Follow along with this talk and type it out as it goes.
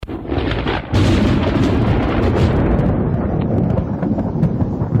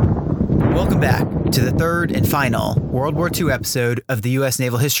Welcome back to the third and final World War II episode of the U.S.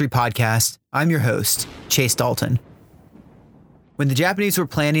 Naval History Podcast. I'm your host, Chase Dalton. When the Japanese were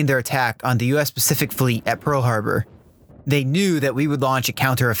planning their attack on the U.S. Pacific Fleet at Pearl Harbor, they knew that we would launch a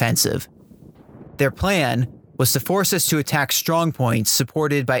counteroffensive. Their plan was to force us to attack strong points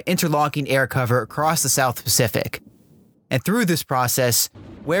supported by interlocking air cover across the South Pacific, and through this process,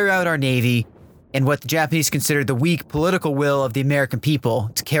 wear out our Navy and what the Japanese considered the weak political will of the American people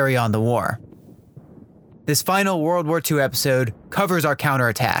to carry on the war. This final World War II episode covers our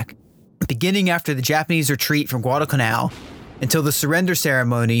counterattack, beginning after the Japanese retreat from Guadalcanal until the surrender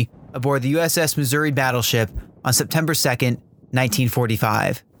ceremony aboard the USS Missouri battleship on September 2nd,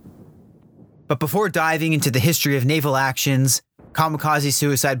 1945. But before diving into the history of naval actions, kamikaze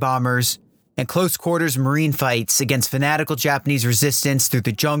suicide bombers, and close-quarters marine fights against fanatical Japanese resistance through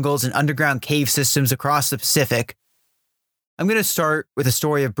the jungles and underground cave systems across the Pacific, I'm going to start with a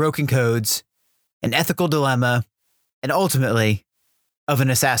story of broken codes, an ethical dilemma, and ultimately, of an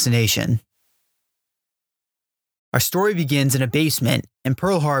assassination. Our story begins in a basement in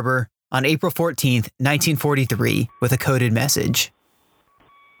Pearl Harbor on April 14th, 1943, with a coded message.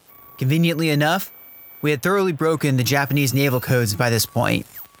 Conveniently enough, we had thoroughly broken the Japanese naval codes by this point,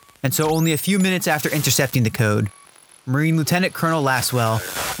 and so only a few minutes after intercepting the code, Marine Lieutenant Colonel Laswell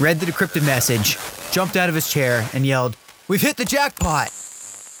read the decrypted message, jumped out of his chair, and yelled, "We've hit the jackpot!"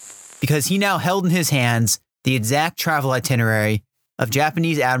 Because he now held in his hands the exact travel itinerary of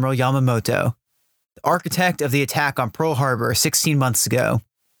Japanese Admiral Yamamoto, the architect of the attack on Pearl Harbor 16 months ago,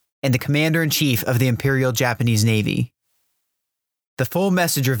 and the commander-in-chief of the Imperial Japanese Navy. The full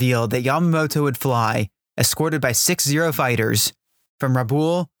message revealed that Yamamoto would fly, escorted by 60 fighters, from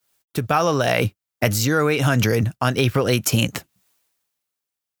Rabaul to Balalay at 0800 on April 18th.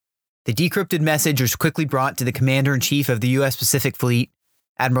 The decrypted message was quickly brought to the Commander-in-Chief of the U.S. Pacific Fleet,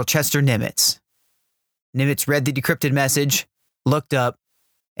 Admiral Chester Nimitz. Nimitz read the decrypted message, looked up,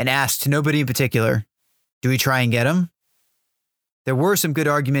 and asked nobody in particular, "Do we try and get him?" There were some good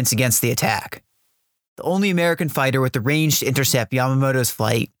arguments against the attack. The only American fighter with the range to intercept Yamamoto's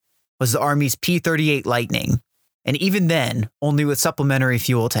flight was the Army's P-38 Lightning, and even then, only with supplementary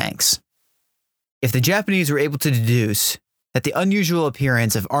fuel tanks. If the Japanese were able to deduce that the unusual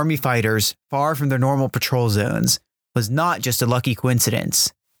appearance of Army fighters far from their normal patrol zones was not just a lucky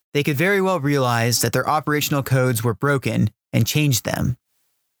coincidence, they could very well realize that their operational codes were broken and change them.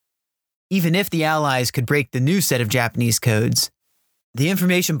 Even if the Allies could break the new set of Japanese codes, the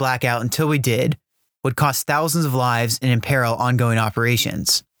information blackout until we did would cost thousands of lives and imperil ongoing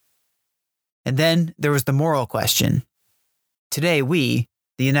operations. And then there was the moral question. Today we,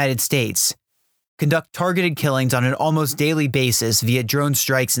 the United States, conduct targeted killings on an almost daily basis via drone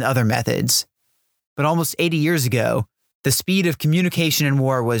strikes and other methods. But almost 80 years ago, the speed of communication in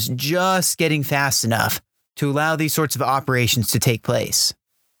war was just getting fast enough to allow these sorts of operations to take place.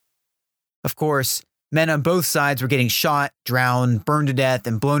 Of course, men on both sides were getting shot, drowned, burned to death,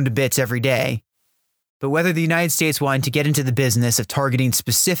 and blown to bits every day. But whether the United States wanted to get into the business of targeting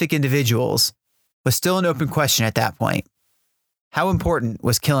specific individuals was still an open question at that point. How important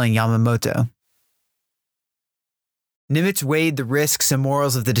was killing Yamamoto? Nimitz weighed the risks and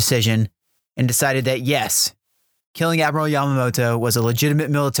morals of the decision and decided that yes, killing Admiral Yamamoto was a legitimate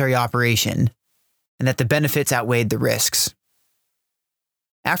military operation and that the benefits outweighed the risks.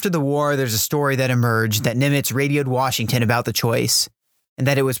 After the war, there's a story that emerged that Nimitz radioed Washington about the choice, and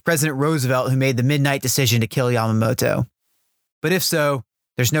that it was President Roosevelt who made the midnight decision to kill Yamamoto. But if so,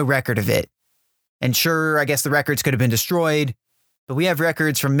 there's no record of it. And sure, I guess the records could have been destroyed, but we have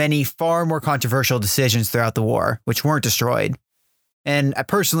records from many far more controversial decisions throughout the war, which weren't destroyed. And I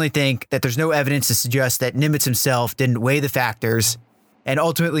personally think that there's no evidence to suggest that Nimitz himself didn't weigh the factors and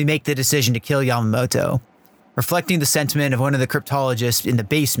ultimately make the decision to kill Yamamoto, reflecting the sentiment of one of the cryptologists in the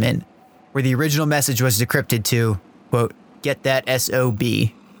basement, where the original message was decrypted to, quote, "Get that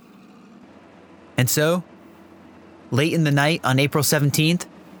SOB." And so, late in the night on April 17th,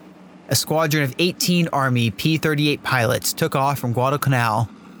 a squadron of 18 Army P-38 pilots took off from Guadalcanal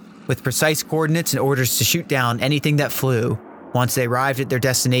with precise coordinates and orders to shoot down anything that flew once they arrived at their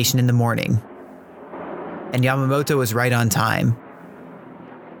destination in the morning. And Yamamoto was right on time.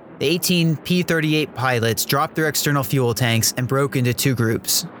 The 18 P-38 pilots dropped their external fuel tanks and broke into two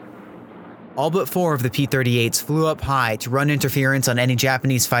groups. All but 4 of the P-38s flew up high to run interference on any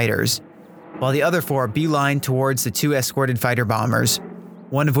Japanese fighters, while the other 4 beelined towards the 2 escorted fighter bombers,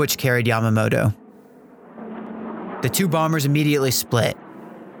 one of which carried Yamamoto. The 2 bombers immediately split.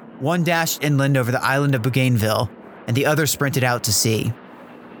 One dashed inland over the island of Bougainville, and the other sprinted out to sea.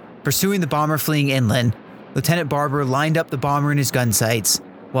 Pursuing the bomber fleeing inland, Lieutenant Barber lined up the bomber in his gun sights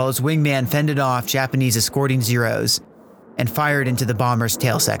while his wingman fended off Japanese escorting Zeros and fired into the bomber's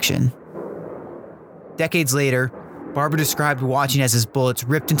tail section. Decades later, Barber described watching as his bullets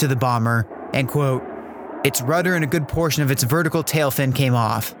ripped into the bomber and, quote, its rudder and a good portion of its vertical tail fin came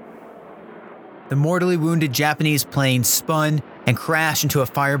off. The mortally wounded Japanese plane spun and crashed into a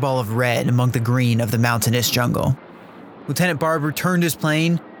fireball of red among the green of the mountainous jungle. Lieutenant Barber turned his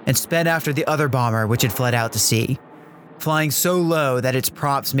plane and sped after the other bomber, which had fled out to sea, flying so low that its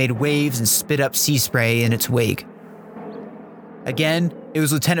props made waves and spit up sea spray in its wake. Again, it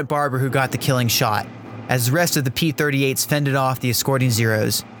was Lieutenant Barber who got the killing shot, as the rest of the P-38s fended off the escorting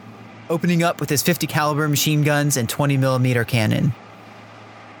Zeros, opening up with his .50 caliber machine guns and 20mm cannon.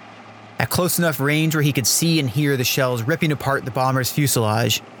 At close enough range where he could see and hear the shells ripping apart the bomber's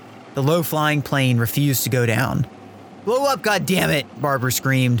fuselage, the low-flying plane refused to go down. "Blow up, goddammit!" Barber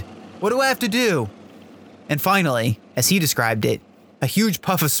screamed. "What do I have to do?" And finally, as he described it, a huge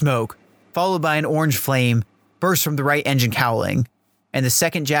puff of smoke, followed by an orange flame, burst from the right engine cowling, and the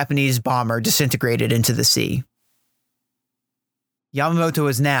second Japanese bomber disintegrated into the sea. Yamamoto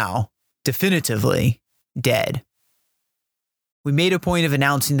is now, definitively, dead. We made a point of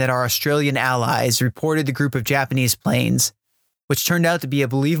announcing that our Australian allies reported the group of Japanese planes, which turned out to be a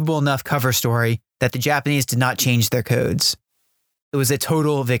believable enough cover story that the Japanese did not change their codes. It was a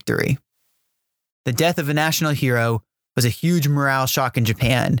total victory. The death of a national hero was a huge morale shock in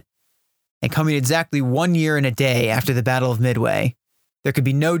Japan, and coming exactly 1 year and a day after the Battle of Midway, there could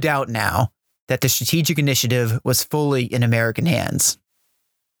be no doubt now that the strategic initiative was fully in American hands.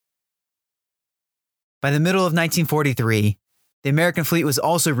 By the middle of 1943, the American fleet was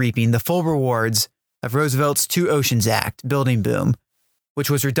also reaping the full rewards of Roosevelt's Two Oceans Act building boom,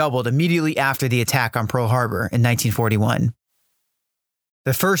 which was redoubled immediately after the attack on Pearl Harbor in 1941.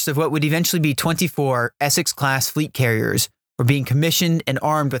 The first of what would eventually be 24 Essex-class fleet carriers were being commissioned and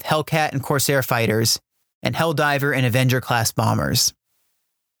armed with Hellcat and Corsair fighters and Helldiver and Avenger-class bombers.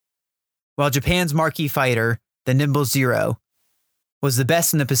 While Japan's marquee fighter, the Nimble Zero, was the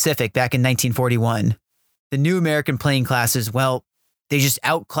best in the Pacific back in 1941, the new American plane classes, well, they just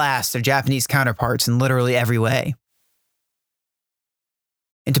outclassed their Japanese counterparts in literally every way.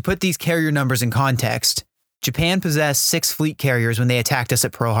 And to put these carrier numbers in context, Japan possessed 6 fleet carriers when they attacked us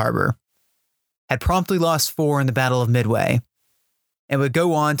at Pearl Harbor, had promptly lost 4 in the Battle of Midway, and would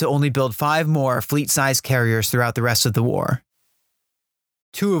go on to only build 5 more fleet-sized carriers throughout the rest of the war,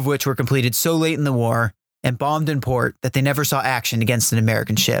 2 of which were completed so late in the war and bombed in port that they never saw action against an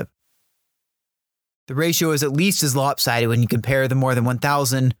American ship. The ratio is at least as lopsided when you compare the more than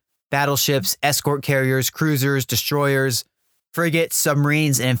 1,000 battleships, escort carriers, cruisers, destroyers, frigates,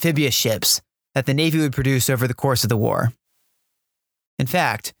 submarines, and amphibious ships that the Navy would produce over the course of the war. In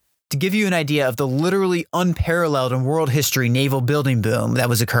fact, to give you an idea of the literally unparalleled in world history naval building boom that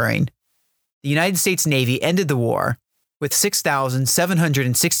was occurring, the United States Navy ended the war with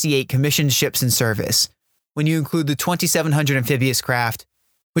 6,768 commissioned ships in service, when you include the 2,700 amphibious craft,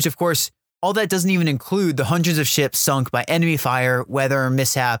 which of course, all that doesn't even include the hundreds of ships sunk by enemy fire, weather,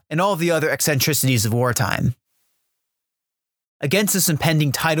 mishap, and all of the other eccentricities of wartime. Against this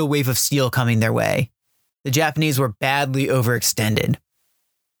impending tidal wave of steel coming their way, the Japanese were badly overextended.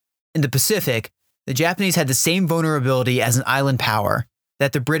 In the Pacific, the Japanese had the same vulnerability as an island power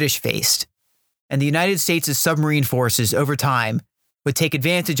that the British faced, and the United States' submarine forces over time would take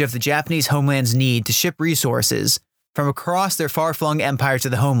advantage of the Japanese homeland's need to ship resources from across their far-flung empire to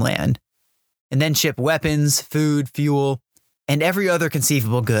the homeland, and then ship weapons, food, fuel, and every other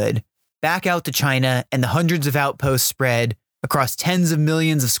conceivable good back out to China and the hundreds of outposts spread across tens of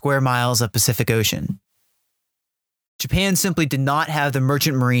millions of square miles of Pacific Ocean. Japan simply did not have the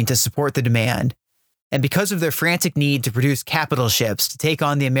merchant marine to support the demand, and because of their frantic need to produce capital ships to take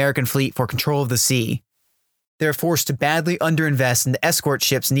on the American fleet for control of the sea, they are forced to badly underinvest in the escort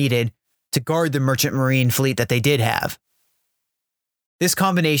ships needed to guard the merchant marine fleet that they did have. This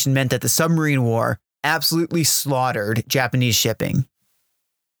combination meant that the submarine war absolutely slaughtered Japanese shipping.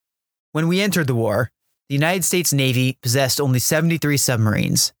 When we entered the war, the United States Navy possessed only 73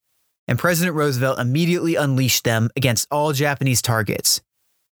 submarines, and President Roosevelt immediately unleashed them against all Japanese targets.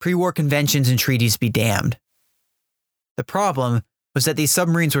 Pre-war conventions and treaties be damned. The problem was that these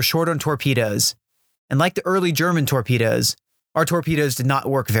submarines were short on torpedoes, and like the early German torpedoes, our torpedoes did not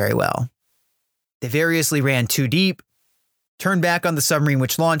work very well. They variously ran too deep, turned back on the submarine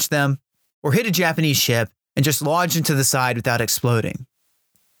which launched them, or hit a Japanese ship and just lodged into the side without exploding.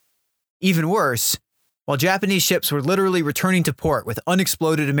 Even worse, while Japanese ships were literally returning to port with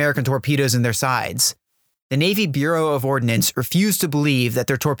unexploded American torpedoes in their sides, the Navy Bureau of Ordnance refused to believe that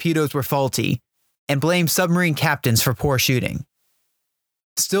their torpedoes were faulty and blamed submarine captains for poor shooting.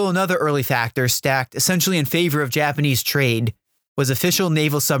 Still another early factor stacked essentially in favor of Japanese trade was official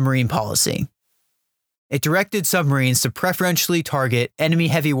naval submarine policy. It directed submarines to preferentially target enemy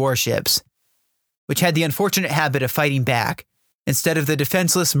heavy warships, which had the unfortunate habit of fighting back, instead of the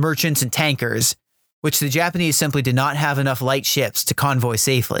defenseless merchants and tankers, which the Japanese simply did not have enough light ships to convoy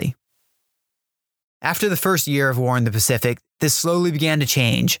safely. After the first year of war in the Pacific, this slowly began to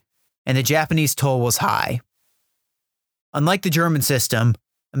change, and the Japanese toll was high. Unlike the German system,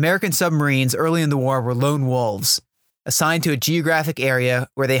 American submarines early in the war were lone wolves, assigned to a geographic area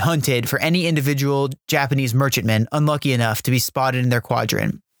where they hunted for any individual Japanese merchantman unlucky enough to be spotted in their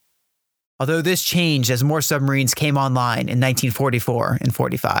quadrant. Although this changed as more submarines came online in 1944 and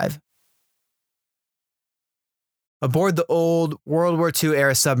 45. Aboard the old World War II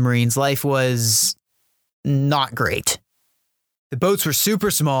era submarines, life was not great. The boats were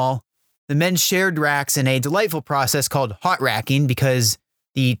super small. The men shared racks in a delightful process called hot racking because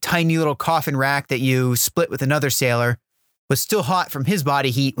the tiny little coffin rack that you split with another sailor was still hot from his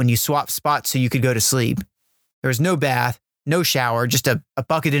body heat when you swapped spots so you could go to sleep. There was no bath, no shower, just a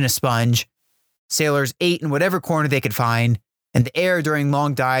bucket and a sponge. Sailors ate in whatever corner they could find, and the air during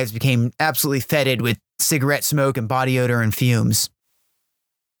long dives became absolutely fetid with cigarette smoke and body odor and fumes.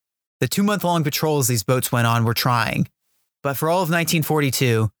 The 2-month-long patrols these boats went on were trying, but for all of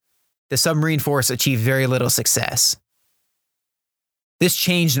 1942, the submarine force achieved very little success. This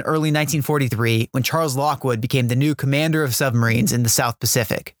changed in early 1943 when Charles Lockwood became the new commander of submarines in the South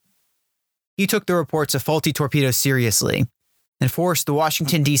Pacific. He took the reports of faulty torpedoes seriously and forced the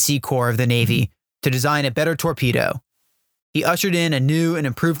Washington, D.C. Corps of the Navy to design a better torpedo. He ushered in a new and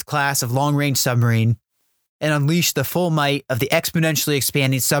improved class of long-range submarine and unleashed the full might of the exponentially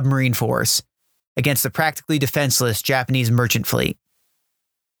expanding submarine force against the practically defenseless Japanese merchant fleet.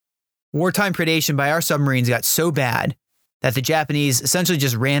 Wartime predation by our submarines got so bad that the Japanese essentially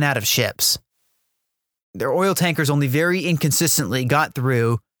just ran out of ships. Their oil tankers only very inconsistently got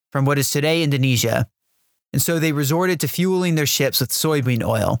through from what is today Indonesia, and so they resorted to fueling their ships with soybean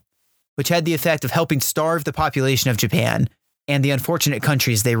oil, which had the effect of helping starve the population of Japan and the unfortunate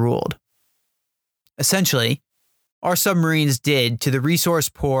countries they ruled. Essentially, our submarines did to the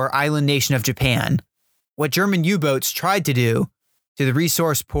resource-poor island nation of Japan what German U-boats tried to do to the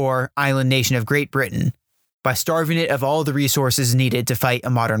resource-poor island nation of Great Britain by starving it of all the resources needed to fight a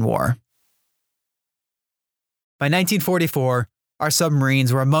modern war. By 1944, our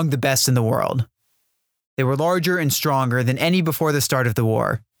submarines were among the best in the world. They were larger and stronger than any before the start of the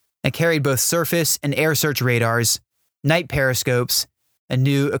war, and carried both surface and air search radars, night periscopes, and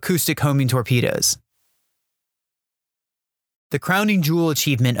new acoustic homing torpedoes. The crowning jewel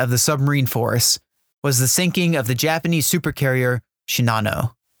achievement of the submarine force was the sinking of the Japanese supercarrier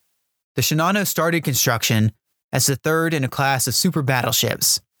Shinano. The Shinano started construction as the third in a class of super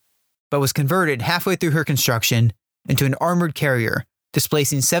battleships, but was converted halfway through her construction into an armored carrier,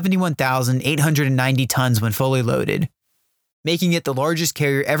 displacing 71,890 tons when fully loaded, making it the largest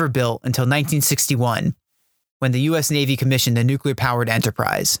carrier ever built until 1961, when the U.S. Navy commissioned the nuclear-powered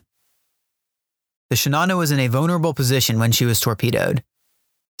Enterprise. The Shinano was in a vulnerable position when she was torpedoed,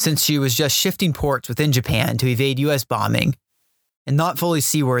 since she was just shifting ports within Japan to evade U.S. bombing, and not fully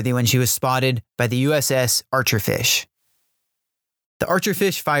seaworthy when she was spotted by the USS Archerfish. The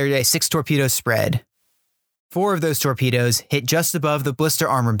Archerfish fired a 6-torpedo spread. 4 of those torpedoes hit just above the blister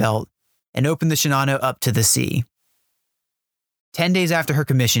armor belt and opened the Shinano up to the sea. 10 days after her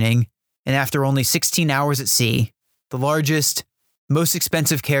commissioning, and after only 16 hours at sea, the largest, most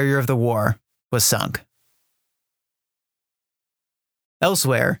expensive carrier of the war was sunk.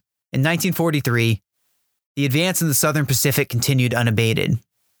 Elsewhere, in 1943, the advance in the Southern Pacific continued unabated.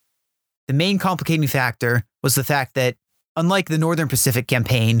 The main complicating factor was the fact that, unlike the Northern Pacific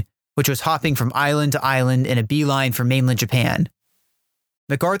campaign, which was hopping from island to island in a beeline for mainland Japan,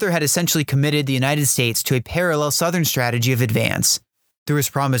 MacArthur had essentially committed the United States to a parallel Southern strategy of advance through his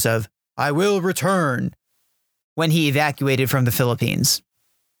promise of, "I will return," when he evacuated from the Philippines.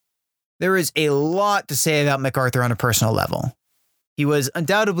 There is a lot to say about MacArthur on a personal level. He was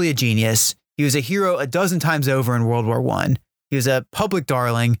undoubtedly a genius. He was a hero a dozen times over in World War I. He was a public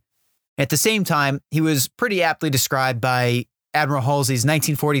darling. At the same time, he was pretty aptly described by Admiral Halsey's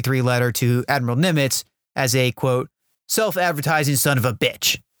 1943 letter to Admiral Nimitz as a, quote, self-advertising son of a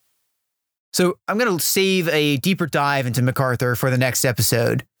bitch. So I'm going to save a deeper dive into MacArthur for the next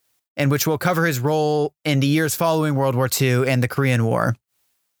episode, in which we'll cover his role in the years following World War II and the Korean War.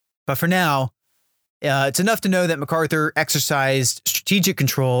 But for now, it's enough to know that MacArthur exercised strategic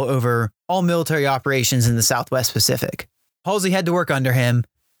control over all military operations in the Southwest Pacific. Halsey had to work under him,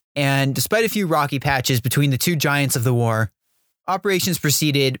 and despite a few rocky patches between the two giants of the war, operations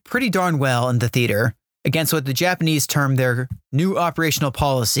proceeded pretty darn well in the theater against what the Japanese termed their new operational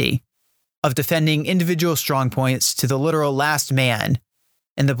policy of defending individual strongpoints to the literal last man,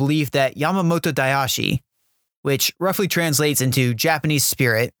 and the belief that Yamamoto Dayashi, which roughly translates into Japanese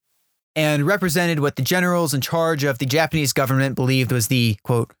spirit, and represented what the generals in charge of the Japanese government believed was the,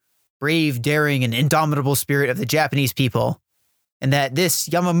 quote, brave, daring, and indomitable spirit of the Japanese people, and that this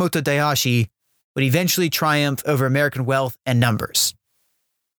Yamamoto Dayashi would eventually triumph over American wealth and numbers.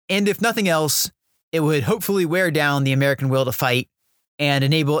 And if nothing else, it would hopefully wear down the American will to fight and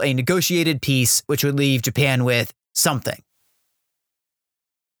enable a negotiated peace which would leave Japan with something.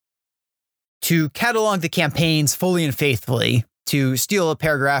 To catalog the campaigns fully and faithfully, to steal a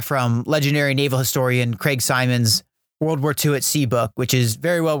paragraph from legendary naval historian Craig Simon's World War II at Sea book, which is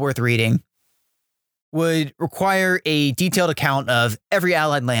very well worth reading, would require a detailed account of every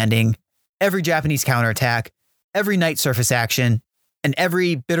Allied landing, every Japanese counterattack, every night surface action, and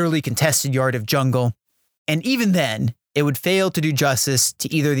every bitterly contested yard of jungle, and even then, it would fail to do justice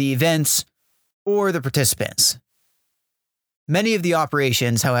to either the events or the participants. Many of the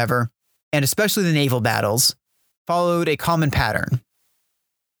operations, however, and especially the naval battles, followed a common pattern.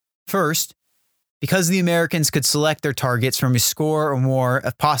 First, because the Americans could select their targets from a score or more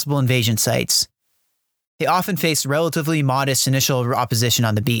of possible invasion sites, they often faced relatively modest initial opposition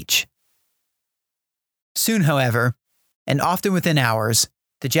on the beach. Soon, however, and often within hours,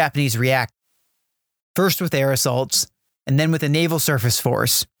 the Japanese reacted, first with air assaults, and then with a naval surface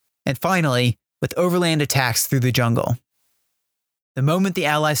force, and finally with overland attacks through the jungle. The moment the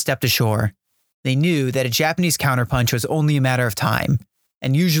Allies stepped ashore, they knew that a Japanese counterpunch was only a matter of time,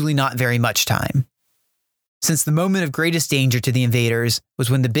 and usually not very much time. Since the moment of greatest danger to the invaders was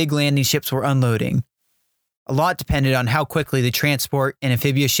when the big landing ships were unloading, a lot depended on how quickly the transport and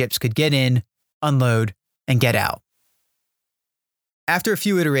amphibious ships could get in, unload, and get out. After a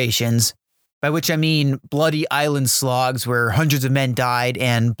few iterations, by which I mean bloody island slogs where hundreds of men died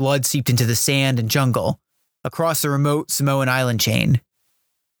and blood seeped into the sand and jungle across the remote Samoan island chain,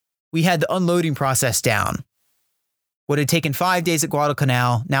 we had the unloading process down. What had taken 5 days at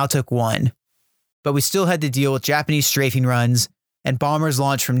Guadalcanal now took 1, but we still had to deal with Japanese strafing runs and bombers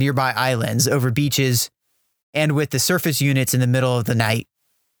launched from nearby islands over beaches and with the surface units in the middle of the night.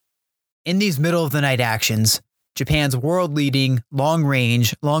 In these middle-of-the-night actions, Japan's world-leading,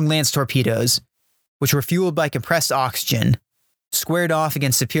 long-range, long-lance torpedoes, which were fueled by compressed oxygen, squared off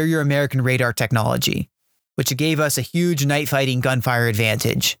against superior American radar technology, which gave us a huge night-fighting gunfire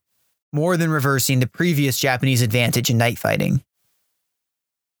advantage, more than reversing the previous Japanese advantage in night fighting.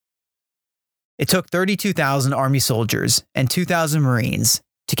 It took 32,000 Army soldiers and 2,000 Marines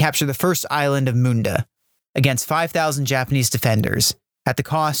to capture the first island of Munda against 5,000 Japanese defenders, at the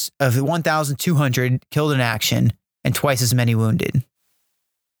cost of 1,200 killed in action and twice as many wounded.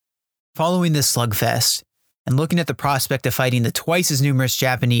 Following this slugfest, and looking at the prospect of fighting the twice as numerous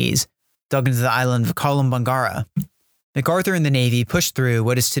Japanese dug into the island of Kolombangara, MacArthur and the Navy pushed through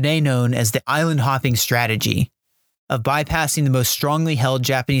what is today known as the island hopping strategy of bypassing the most strongly held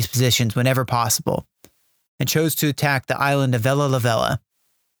Japanese positions whenever possible, and chose to attack the island of Vella La Vella,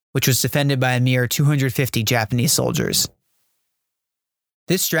 which was defended by a mere 250 Japanese soldiers.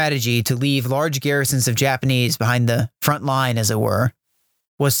 This strategy to leave large garrisons of Japanese behind the front line, as it were,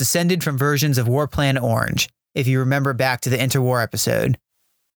 was descended from versions of War Plan Orange, if you remember back to the interwar episode,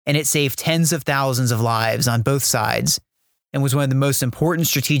 and it saved tens of thousands of lives on both sides and was one of the most important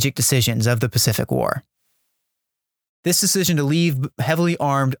strategic decisions of the Pacific War. This decision to leave heavily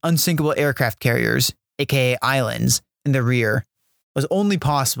armed, unsinkable aircraft carriers, aka islands, in the rear was only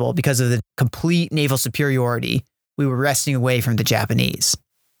possible because of the complete naval superiority we were wresting away from the Japanese.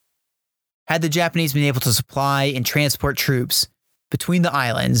 Had the Japanese been able to supply and transport troops between the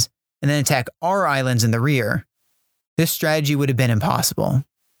islands and then attack our islands in the rear, this strategy would have been impossible.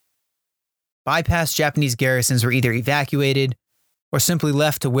 Bypassed Japanese garrisons were either evacuated or simply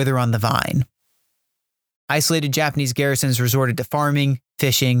left to wither on the vine. Isolated Japanese garrisons resorted to farming,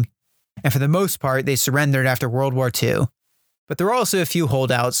 fishing, and for the most part they surrendered after World War II. But there were also a few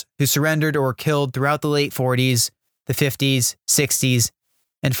holdouts who surrendered or were killed throughout the late 40s, the 50s, 60s,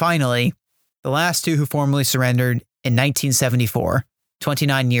 and finally, the last two who formally surrendered in 1974,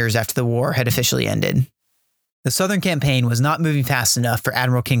 29 years after the war had officially ended. The Southern campaign was not moving fast enough for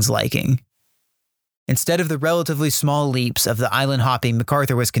Admiral King's liking. Instead of the relatively small leaps of the island hopping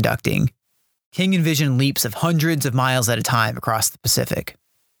MacArthur was conducting, King envisioned leaps of hundreds of miles at a time across the Pacific.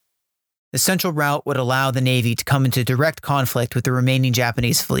 The central route would allow the Navy to come into direct conflict with the remaining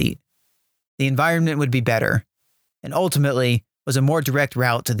Japanese fleet. The environment would be better, and ultimately was a more direct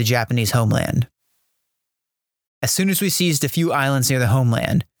route to the Japanese homeland. as soon as we seized a few islands near the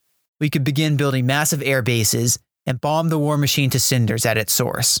homeland, we could begin building massive air bases and bomb the war machine to cinders at its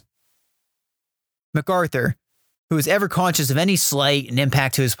source. MacArthur, who was ever conscious of any slight and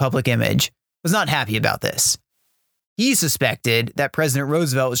impact to his public image, was not happy about this. He suspected that President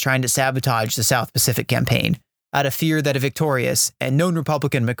Roosevelt was trying to sabotage the South Pacific campaign out of fear that a victorious and known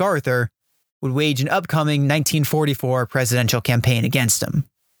Republican MacArthur would wage an upcoming 1944 presidential campaign against him.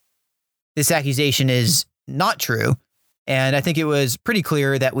 This accusation is not true, and I think it was pretty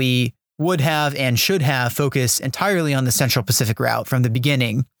clear that we would have and should have focused entirely on the Central Pacific route from the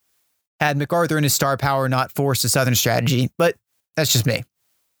beginning, had MacArthur and his star power not forced a Southern strategy, but that's just me.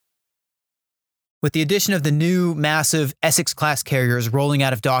 With the addition of the new massive Essex-class carriers rolling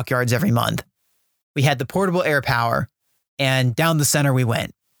out of dockyards every month, we had the portable air power, and down the center we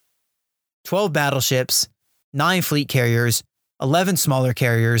went. 12 battleships, 9 fleet carriers, 11 smaller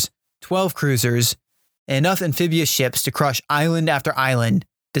carriers, 12 cruisers, and enough amphibious ships to crush island after island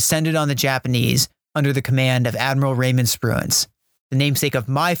descended on the Japanese under the command of Admiral Raymond Spruance, the namesake of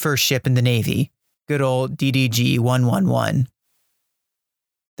my first ship in the Navy, good old DDG-111.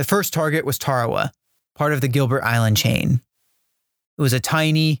 The first target was Tarawa, part of the Gilbert Island chain. It was a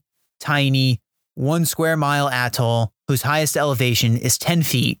tiny, 1 square mile atoll whose highest elevation is 10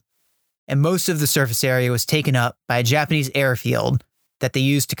 feet, and most of the surface area was taken up by a Japanese airfield that they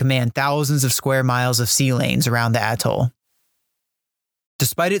used to command thousands of square miles of sea lanes around the atoll.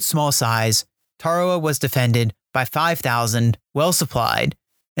 Despite its small size, Tarawa was defended by 5,000 well-supplied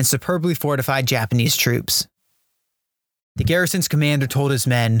and superbly fortified Japanese troops. The garrison's commander told his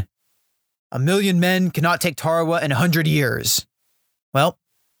men, "1,000,000 men cannot take Tarawa in 100 years. Well,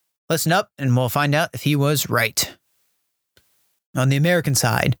 listen up and we'll find out if he was right. On the American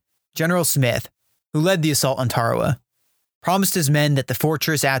side, General Smith, who led the assault on Tarawa, promised his men that the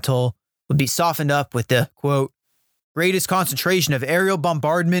fortress atoll would be softened up with the, quote, greatest concentration of aerial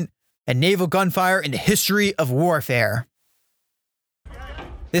bombardment and naval gunfire in the history of warfare.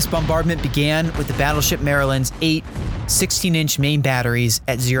 This bombardment began with the battleship Maryland's 8 16-inch main batteries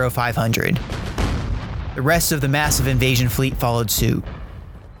at 0500. The rest of the massive invasion fleet followed suit.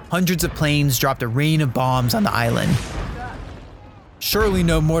 Hundreds of planes dropped a rain of bombs on the island. Surely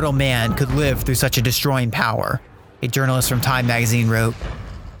no mortal man could live through such a destroying power, a journalist from Time magazine wrote.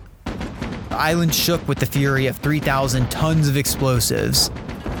 The island shook with the fury of 3,000 tons of explosives,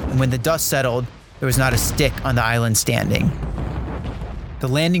 and when the dust settled, there was not a stick on the island standing. The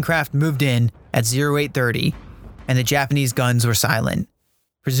landing craft moved in at 0830, and the Japanese guns were silent,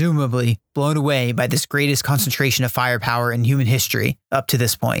 presumably blown away by this greatest concentration of firepower in human history up to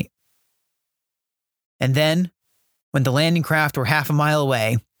this point. And then, when the landing craft were half a mile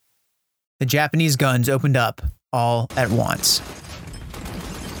away, the Japanese guns opened up all at once.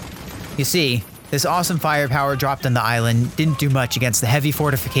 You see, this awesome firepower dropped on the island didn't do much against the heavy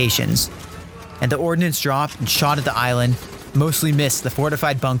fortifications, and the ordnance dropped and shot at the island mostly missed the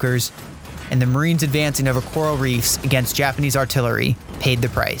fortified bunkers, and the Marines advancing over coral reefs against Japanese artillery paid the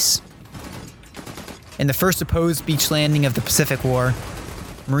price. In the first opposed beach landing of the Pacific War,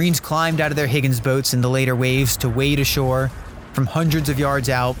 Marines climbed out of their Higgins boats in the later waves to wade ashore from hundreds of yards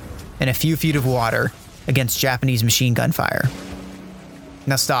out in a few feet of water against Japanese machine gun fire.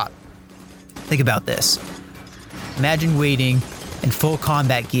 Now stop. Think about this. Imagine wading in full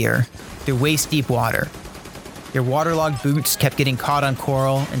combat gear through waist-deep water. Your waterlogged boots kept getting caught on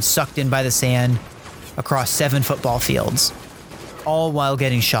coral and sucked in by the sand across 7 football fields, all while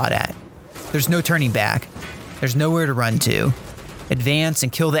getting shot at. There's no turning back. There's nowhere to run to. Advance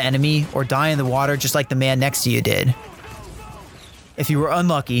and kill the enemy or die in the water just like the man next to you did. If you were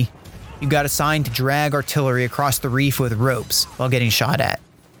unlucky, you got assigned to drag artillery across the reef with ropes while getting shot at.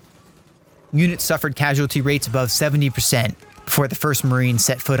 Units suffered casualty rates above 70% before the first Marine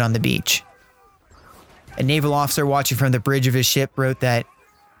set foot on the beach. A naval officer watching from the bridge of his ship wrote that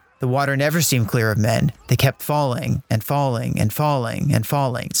the water never seemed clear of men. They kept falling and falling and falling and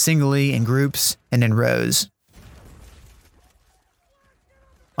falling, singly, in groups, and in rows.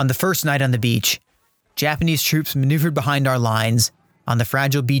 On the first night on the beach, Japanese troops maneuvered behind our lines on the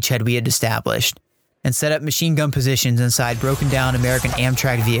fragile beachhead we had established and set up machine gun positions inside broken down American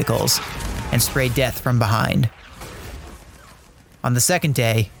Amtrak vehicles and sprayed death from behind. On the second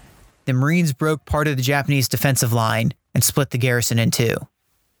day, the Marines broke part of the Japanese defensive line and split the garrison in two.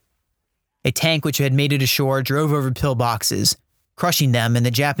 A tank which had made it ashore drove over pillboxes, crushing them and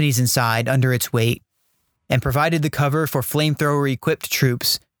the Japanese inside under its weight, and provided the cover for flamethrower-equipped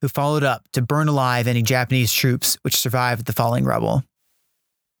troops who followed up to burn alive any Japanese troops which survived the falling rubble.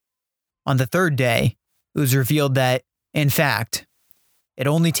 On the third day, it was revealed that, in fact, It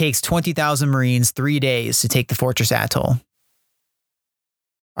only takes 20,000 Marines 3 days to take the fortress atoll.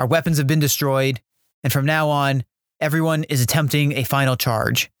 Our weapons have been destroyed, and from now on, everyone is attempting a final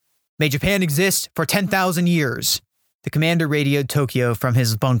charge. May Japan exist for 10,000 years. The commander radioed Tokyo from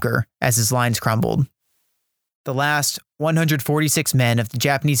his bunker as his lines crumbled. The last 146 men of the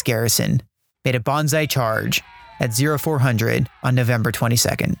Japanese garrison made a banzai charge at 0400 on November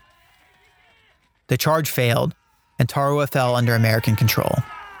 22nd. The charge failed, and Tarawa fell under American control.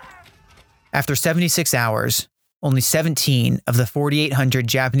 After 76 hours, only 17 of the 4,800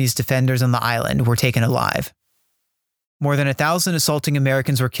 Japanese defenders on the island were taken alive. More than 1,000 assaulting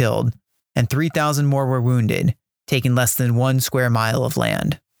Americans were killed, and 3,000 more were wounded, taking less than 1 square mile of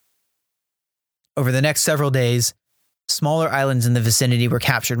land. Over the next several days, smaller islands in the vicinity were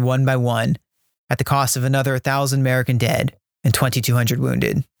captured one by one, at the cost of another 1,000 American dead and 2,200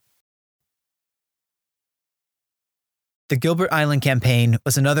 wounded. The Gilbert Island campaign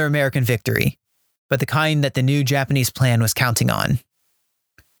was another American victory, but the kind that the new Japanese plan was counting on.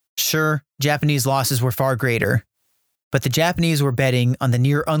 Sure, Japanese losses were far greater, but the Japanese were betting on the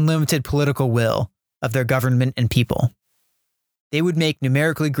near unlimited political will of their government and people. They would make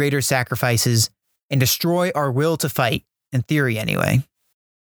numerically greater sacrifices and destroy our will to fight, in theory anyway.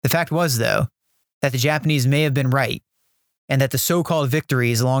 The fact was, though, that the Japanese may have been right, and that the so-called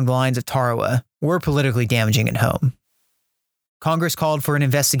victories along the lines of Tarawa were politically damaging at home. Congress called for an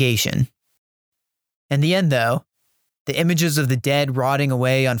investigation. In the end, though, the images of the dead rotting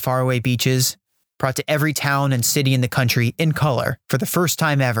away on faraway beaches brought to every town and city in the country in color for the first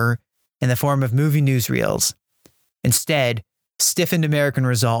time ever in the form of movie newsreels. Instead, stiffened American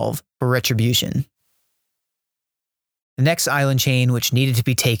resolve for retribution. The next island chain which needed to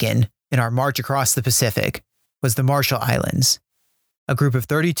be taken in our march across the Pacific was the Marshall Islands, a group of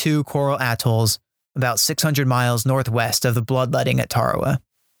 32 coral atolls about 600 miles northwest of the bloodletting at Tarawa.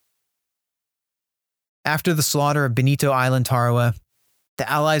 After the slaughter of Benito Island, Tarawa, the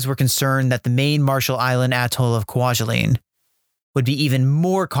Allies were concerned that the main Marshall Island atoll of Kwajalein would be even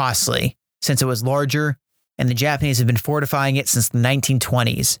more costly since it was larger, and the Japanese had been fortifying it since the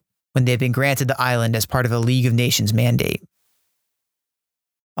 1920s, when they had been granted the island as part of a League of Nations mandate.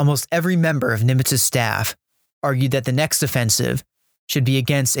 Almost every member of Nimitz's staff argued that the next offensive should be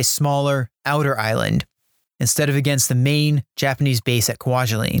against a smaller, outer island, instead of against the main Japanese base at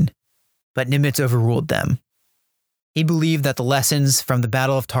Kwajalein, but Nimitz overruled them. He believed that the lessons from the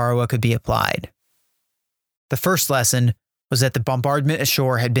Battle of Tarawa could be applied. The first lesson was that the bombardment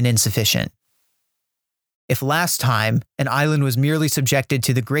ashore had been insufficient. If last time an island was merely subjected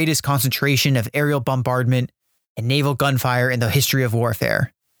to the greatest concentration of aerial bombardment and naval gunfire in the history of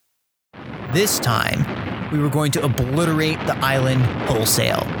warfare, this time we were going to obliterate the island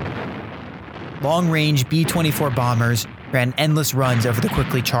wholesale. Long-range B-24 bombers ran endless runs over the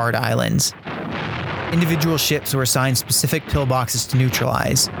quickly charred islands. Individual ships were assigned specific pillboxes to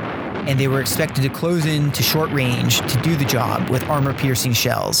neutralize, and they were expected to close in to short range to do the job with armor-piercing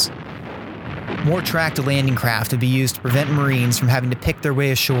shells. More tracked landing craft would be used to prevent Marines from having to pick their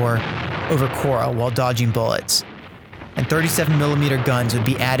way ashore over coral while dodging bullets, and 37mm guns would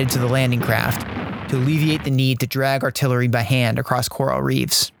be added to the landing craft to alleviate the need to drag artillery by hand across coral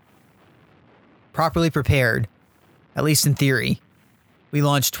reefs. Properly prepared, at least in theory, we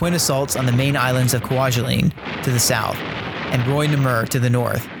launched twin assaults on the main islands of Kwajalein to the south and Roy Namur to the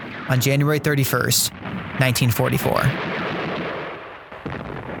north on January 31st, 1944.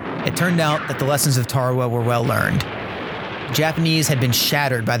 It turned out that the lessons of Tarawa were well learned. The Japanese had been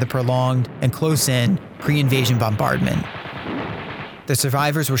shattered by the prolonged and close-in pre-invasion bombardment. The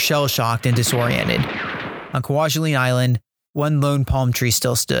survivors were shell-shocked and disoriented. On Kwajalein Island, one lone palm tree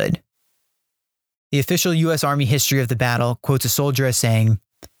still stood. The official U.S. Army history of the battle quotes a soldier as saying,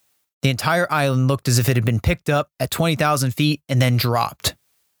 "The entire island looked as if it had been picked up at 20,000 feet and then dropped."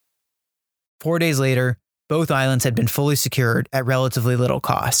 4 days later, both islands had been fully secured at relatively little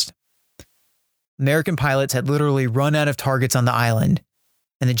cost. American pilots had literally run out of targets on the island,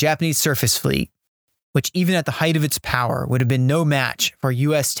 and the Japanese surface fleet, which even at the height of its power would have been no match for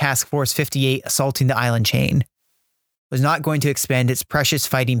U.S. Task Force 58 assaulting the island chain, was not going to expend its precious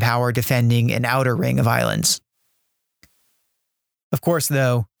fighting power defending an outer ring of islands. Of course,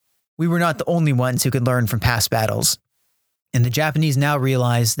 though, we were not the only ones who could learn from past battles, and the Japanese now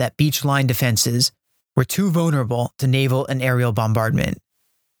realized that beach line defenses were too vulnerable to naval and aerial bombardment.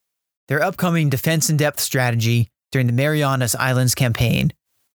 Their upcoming defense-in-depth strategy during the Marianas Islands campaign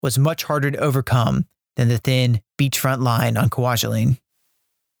was much harder to overcome than the thin beachfront line on Kwajalein.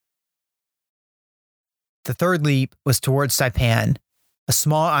 The third leap was towards Saipan, a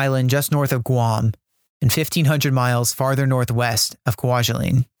small island just north of Guam and 1,500 miles farther northwest of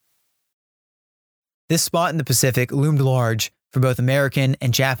Kwajalein. This spot in the Pacific loomed large for both American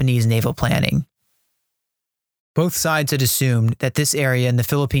and Japanese naval planning. Both sides had assumed that this area in the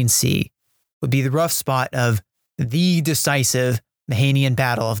Philippine Sea would be the rough spot of the decisive Mahanian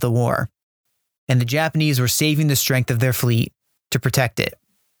battle of the war, and the Japanese were saving the strength of their fleet to protect it.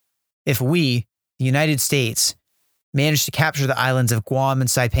 If we, the United States, managed to capture the islands of Guam and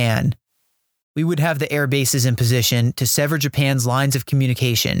Saipan, we would have the air bases in position to sever Japan's lines of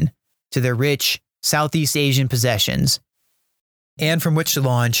communication to their rich Southeast Asian possessions, and from which to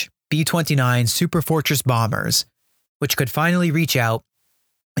launch B-29 Superfortress bombers, which could finally reach out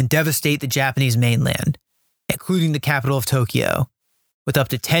and devastate the Japanese mainland, including the capital of Tokyo, with up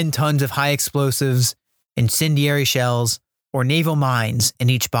to 10 tons of high explosives, incendiary shells, or naval mines in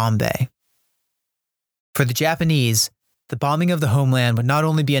each bomb bay. For the Japanese, the bombing of the homeland would not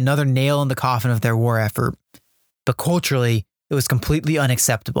only be another nail in the coffin of their war effort, but culturally, it was completely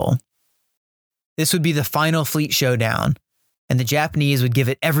unacceptable. This would be the final fleet showdown, and the Japanese would give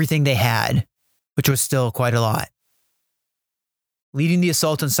it everything they had, which was still quite a lot. Leading the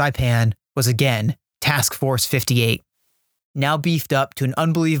assault on Saipan was again Task Force 58, now beefed up to an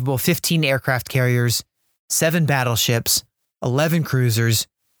unbelievable 15 aircraft carriers, 7 battleships, 11 cruisers,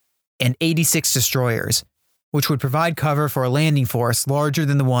 and 86 destroyers, which would provide cover for a landing force larger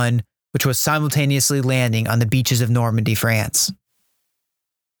than the one which was simultaneously landing on the beaches of Normandy, France.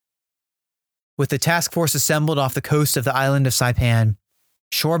 With the task force assembled off the coast of the island of Saipan,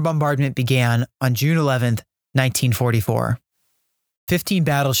 shore bombardment began on June 11, 1944. 15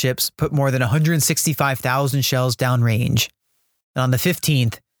 battleships put more than 165,000 shells downrange, and on the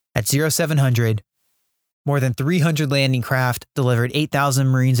 15th, at 0700, more than 300 landing craft delivered 8,000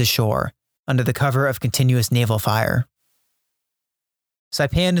 Marines ashore under the cover of continuous naval fire.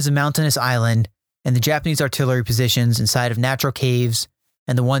 Saipan is a mountainous island, and the Japanese artillery positions inside of natural caves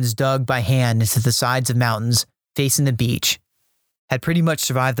and the ones dug by hand into the sides of mountains facing the beach had pretty much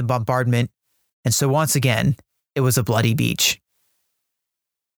survived the bombardment, and so once again, it was a bloody beach.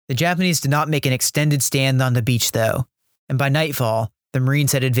 The Japanese did not make an extended stand on the beach though, and by nightfall, the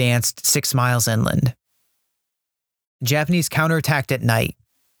Marines had advanced 6 miles inland. The Japanese counterattacked at night.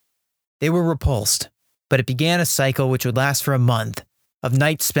 They were repulsed, but it began a cycle which would last for a month of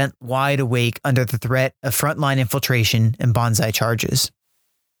nights spent wide awake under the threat of frontline infiltration and banzai charges.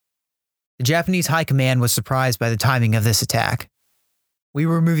 The Japanese high command was surprised by the timing of this attack. We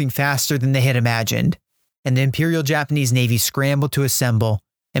were moving faster than they had imagined, and the Imperial Japanese Navy scrambled to assemble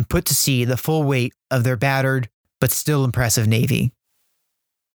and put to sea the full weight of their battered but still impressive navy.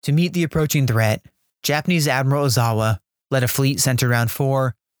 To meet the approaching threat, Japanese Admiral Ozawa led a fleet centered around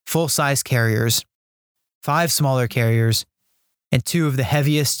 4 full-size carriers, 5 smaller carriers, and 2 of the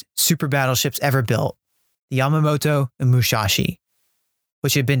heaviest super battleships ever built, the Yamamoto and Musashi,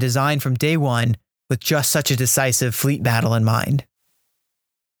 which had been designed from day one with just such a decisive fleet battle in mind.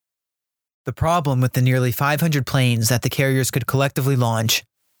 The problem with the nearly 500 planes that the carriers could collectively launch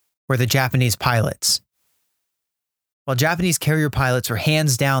were the Japanese pilots. While Japanese carrier pilots were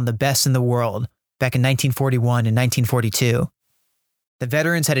hands down the best in the world back in 1941 and 1942, the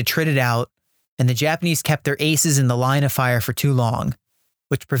veterans had attritted out, and the Japanese kept their aces in the line of fire for too long,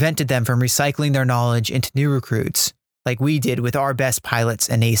 which prevented them from recycling their knowledge into new recruits, like we did with our best pilots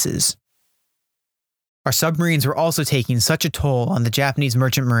and aces. Our submarines were also taking such a toll on the Japanese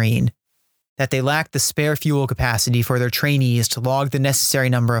merchant marine that they lacked the spare fuel capacity for their trainees to log the necessary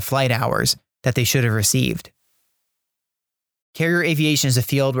number of flight hours that they should have received. Carrier aviation is a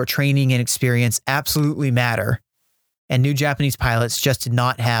field where training and experience absolutely matter, and new Japanese pilots just did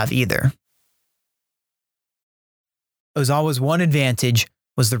not have either. Ozawa's one advantage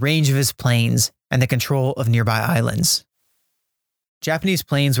was the range of his planes and the control of nearby islands. Japanese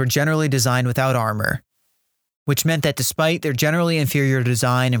planes were generally designed without armor, which meant that despite their generally inferior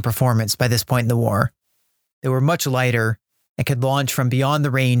design and performance by this point in the war, they were much lighter and could launch from beyond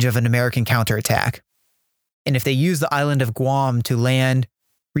the range of an American counterattack. And if they used the island of Guam to land,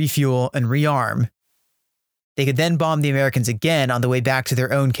 refuel, and rearm, they could then bomb the Americans again on the way back to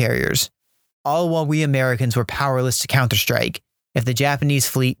their own carriers, all while we Americans were powerless to counterstrike if the Japanese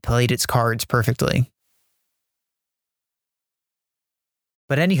fleet played its cards perfectly.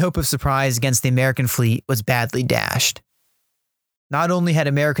 But any hope of surprise against the American fleet was badly dashed. Not only had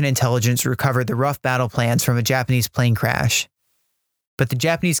American intelligence recovered the rough battle plans from a Japanese plane crash, but the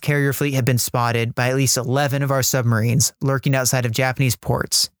Japanese carrier fleet had been spotted by at least 11 of our submarines lurking outside of Japanese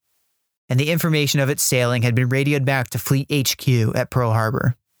ports, and the information of its sailing had been radioed back to Fleet HQ at Pearl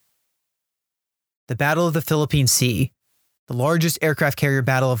Harbor. The Battle of the Philippine Sea, the largest aircraft carrier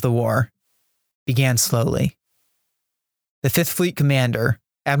battle of the war, began slowly. The Fifth Fleet commander,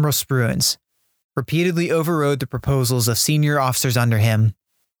 Admiral Spruance, repeatedly overrode the proposals of senior officers under him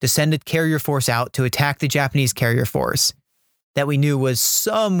to send a carrier force out to attack the Japanese carrier force that we knew was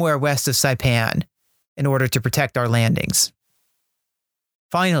somewhere west of Saipan in order to protect our landings.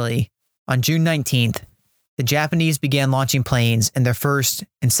 Finally, on June 19th, the Japanese began launching planes in their first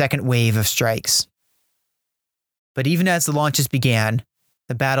and second wave of strikes. But even as the launches began,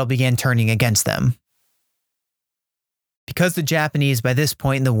 the battle began turning against them. Because the Japanese, by this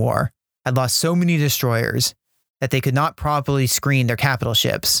point in the war, had lost so many destroyers that they could not properly screen their capital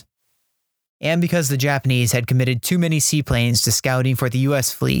ships, and because the Japanese had committed too many seaplanes to scouting for the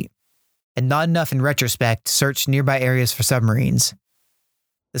U.S. fleet, and not enough in retrospect to search nearby areas for submarines,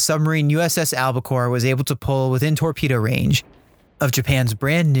 the submarine USS Albacore was able to pull within torpedo range of Japan's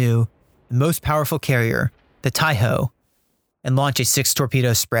brand new and most powerful carrier, the Taiho, and launch a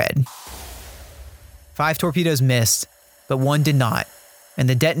 6-torpedo spread. 5 torpedoes missed, but 1 did not, and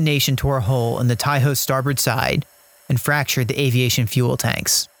the detonation tore a hole in the Taiho's starboard side and fractured the aviation fuel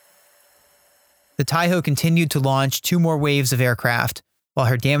tanks. The Taiho continued to launch 2 more waves of aircraft while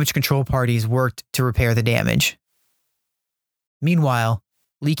her damage control parties worked to repair the damage. Meanwhile,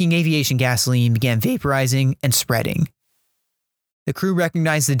 leaking aviation gasoline began vaporizing and spreading. The crew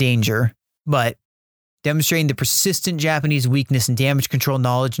recognized the danger, but, demonstrating the persistent Japanese weakness in damage control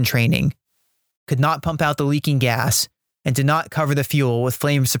knowledge and training, could not pump out the leaking gas and did not cover the fuel with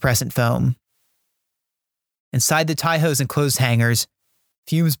flame-suppressant foam. Inside the Taiho's enclosed hangars,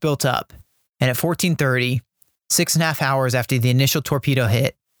 fumes built up, and at 14:30, 6.5 hours after the initial torpedo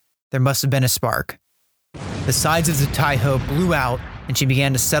hit, there must have been a spark. The sides of the Taiho blew out and she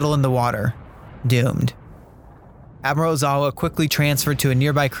began to settle in the water, doomed. Admiral Ozawa quickly transferred to a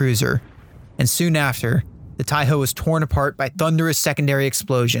nearby cruiser, and soon after, the Taiho was torn apart by thunderous secondary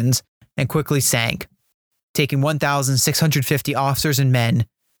explosions and quickly sank, taking 1,650 officers and men,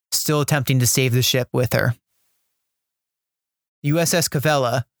 still attempting to save the ship with her. The USS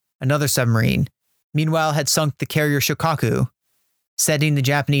Kavella, another submarine, meanwhile had sunk the carrier Shokaku, setting the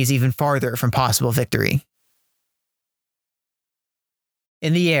Japanese even farther from possible victory.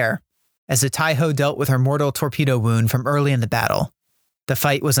 In the air, as the Taiho dealt with her mortal torpedo wound from early in the battle, the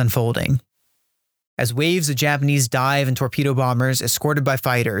fight was unfolding. As waves of Japanese dive and torpedo bombers escorted by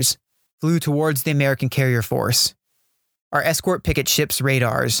fighters flew towards the American carrier force, our escort picket ship's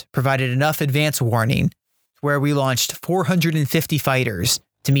radars provided enough advance warning to where we launched 450 fighters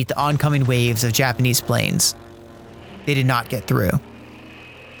to meet the oncoming waves of Japanese planes. They did not get through.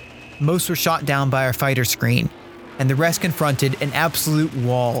 Most were shot down by our fighter screen, and the rest confronted an absolute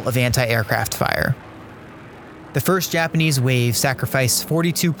wall of anti-aircraft fire. The first Japanese wave sacrificed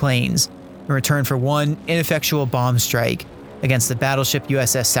 42 planes in return for 1 ineffectual bomb strike against the battleship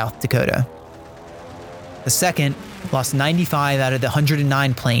USS South Dakota. The second lost 95 out of the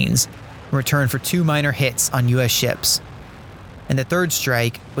 109 planes in return for 2 minor hits on U.S. ships. And the third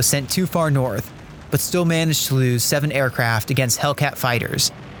strike was sent too far north, but still managed to lose 7 aircraft against Hellcat fighters,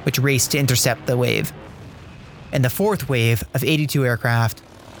 which raced to intercept the wave. And the fourth wave of 82 aircraft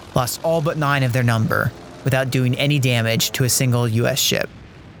lost all but 9 of their number without doing any damage to a single U.S. ship.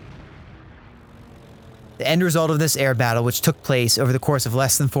 The end result of this air battle, which took place over the course of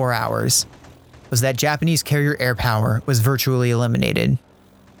less than 4 hours, was that Japanese carrier air power was virtually eliminated.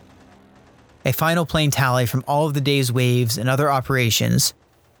 A final plane tally from all of the day's waves and other operations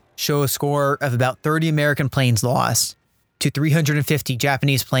show a score of about 30 American planes lost to 350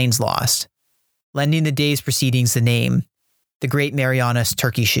 Japanese planes lost, lending the day's proceedings the name, the Great Marianas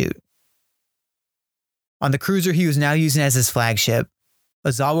Turkey Shoot. On the cruiser he was now using as his flagship,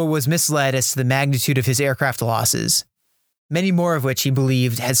 Ozawa was misled as to the magnitude of his aircraft losses, many more of which he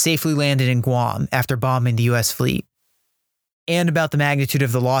believed had safely landed in Guam after bombing the U.S. fleet, and about the magnitude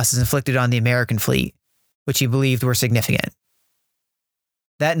of the losses inflicted on the American fleet, which he believed were significant.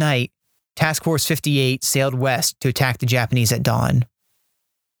 That night, Task Force 58 sailed west to attack the Japanese at dawn.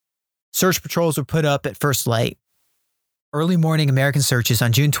 Search patrols were put up at first light. Early morning American searches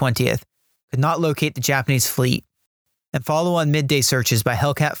on June 20th could not locate the Japanese fleet, and follow-on midday searches by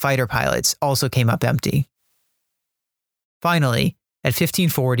Hellcat fighter pilots also came up empty. Finally, at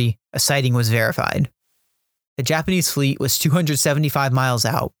 1540, a sighting was verified. The Japanese fleet was 275 miles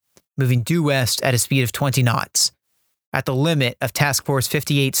out, moving due west at a speed of 20 knots, at the limit of Task Force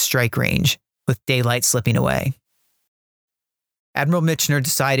 58's strike range, with daylight slipping away. Admiral Michener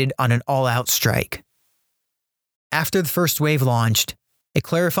decided on an all-out strike. After the first wave launched, a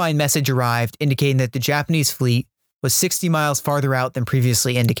clarifying message arrived indicating that the Japanese fleet was 60 miles farther out than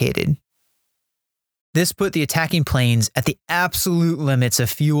previously indicated. This put the attacking planes at the absolute limits of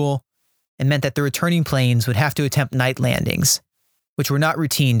fuel and meant that the returning planes would have to attempt night landings, which were not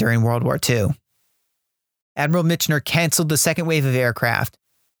routine during World War II. Admiral Michener canceled the second wave of aircraft,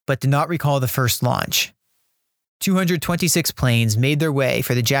 but did not recall the first launch. 226 planes made their way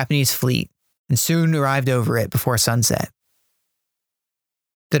for the Japanese fleet and soon arrived over it before sunset.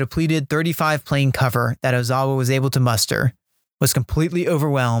 The depleted 35-plane cover that Ozawa was able to muster was completely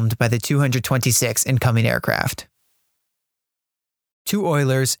overwhelmed by the 226 incoming aircraft. 2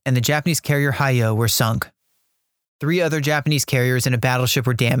 oilers and the Japanese carrier Hayo were sunk. 3 other Japanese carriers and a battleship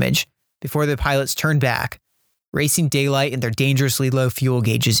were damaged before the pilots turned back, racing daylight in their dangerously low fuel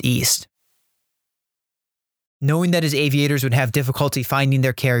gauges east. Knowing that his aviators would have difficulty finding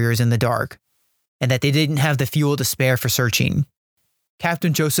their carriers in the dark, and that they didn't have the fuel to spare for searching,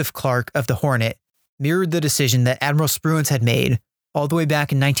 Captain Joseph Clark of the Hornet mirrored the decision that Admiral Spruance had made all the way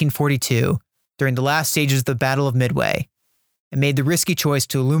back in 1942 during the last stages of the Battle of Midway, and made the risky choice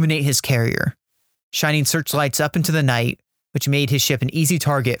to illuminate his carrier, shining searchlights up into the night, which made his ship an easy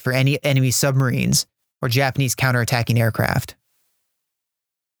target for any enemy submarines or Japanese counterattacking aircraft.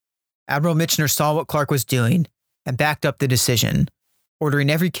 Admiral Michener saw what Clark was doing and backed up the decision, ordering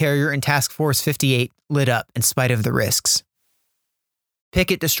every carrier in Task Force 58 lit up in spite of the risks.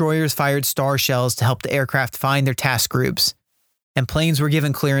 Picket destroyers fired star shells to help the aircraft find their task groups, and planes were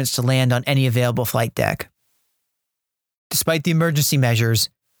given clearance to land on any available flight deck. Despite the emergency measures,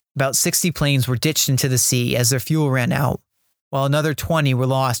 about 60 planes were ditched into the sea as their fuel ran out, while another 20 were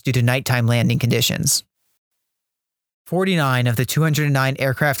lost due to nighttime landing conditions. 49 of the 209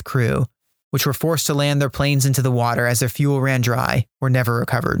 aircraft crew, which were forced to land their planes into the water as their fuel ran dry, were never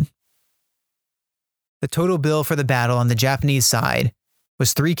recovered. The total bill for the battle on the Japanese side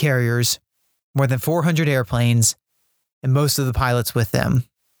was 3 carriers, more than 400 airplanes, and most of the pilots with them.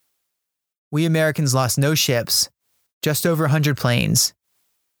 We Americans lost no ships, just over 100 planes,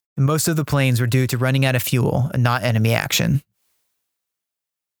 and most of the planes were due to running out of fuel and not enemy action.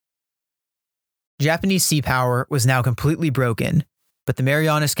 Japanese sea power was now completely broken, but the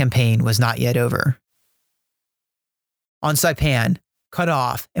Marianas campaign was not yet over. On Saipan, cut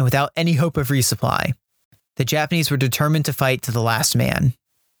off and without any hope of resupply, the Japanese were determined to fight to the last man.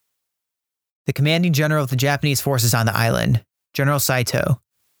 The commanding general of the Japanese forces on the island, General Saito,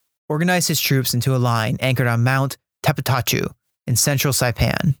 organized his troops into a line anchored on Mount Tapatachu in central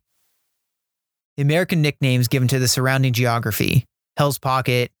Saipan. The American nicknames given to the surrounding geography, Hell's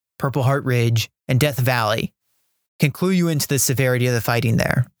Pocket, Purple Heart Ridge, and Death Valley, can clue you into the severity of the fighting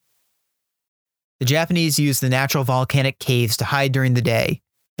there. The Japanese used the natural volcanic caves to hide during the day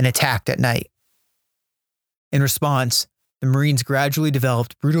and attacked at night. In response, the Marines gradually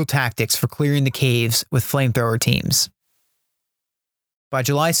developed brutal tactics for clearing the caves with flamethrower teams. By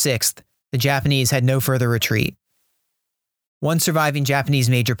July 6th, the Japanese had no further retreat. One surviving Japanese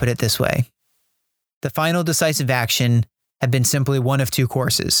major put it this way: the final decisive action had been simply one of 2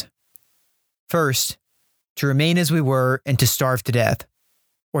 courses. First, to remain as we were and to starve to death,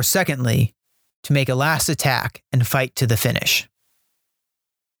 or secondly, to make a last attack and fight to the finish.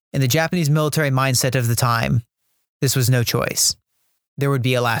 In the Japanese military mindset of the time, this was no choice. There would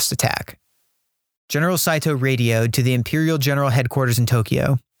be a last attack. General Saito radioed to the Imperial General Headquarters in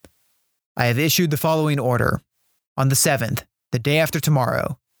Tokyo. "I have issued the following order. On the 7th, the day after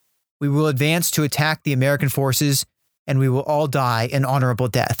tomorrow, we will advance to attack the American forces, and we will all die an honorable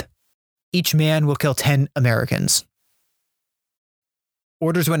death. Each man will kill 10 Americans."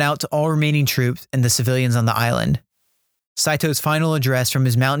 Orders went out to all remaining troops and the civilians on the island. Saito's final address from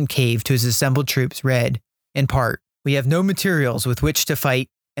his mountain cave to his assembled troops read, in part, "We have no materials with which to fight,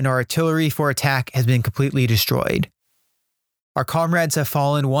 and our artillery for attack has been completely destroyed. Our comrades have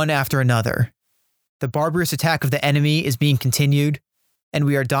fallen one after another. The barbarous attack of the enemy is being continued, and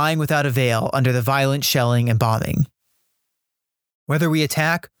we are dying without avail under the violent shelling and bombing. Whether we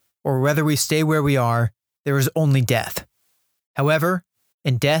attack or whether we stay where we are, there is only death. However,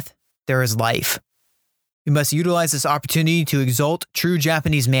 in death, there is life. We must utilize this opportunity to exalt true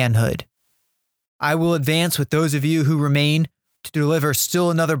Japanese manhood. I will advance with those of you who remain to deliver still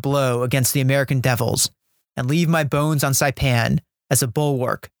another blow against the American devils and leave my bones on Saipan as a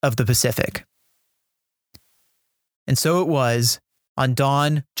bulwark of the Pacific." And so it was, on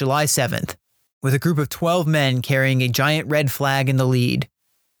dawn, July 7th, with a group of 12 men carrying a giant red flag in the lead.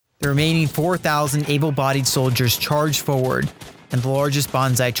 The remaining 4,000 able-bodied soldiers charged forward in the largest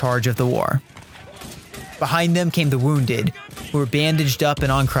banzai charge of the war. Behind them came the wounded, who were bandaged up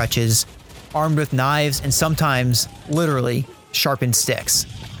and on crutches, armed with knives and sometimes, literally, sharpened sticks.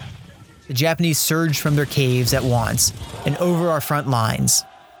 The Japanese surged from their caves at once and over our front lines.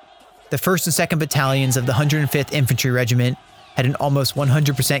 The 1st and 2nd Battalions of the 105th Infantry Regiment had an almost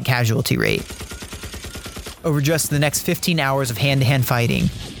 100% casualty rate. Over just the next 15 hours of hand-to-hand fighting,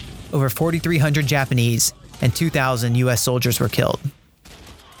 over 4,300 Japanese and 2,000 US soldiers were killed.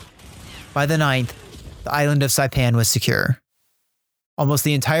 By the 9th, the island of Saipan was secure. Almost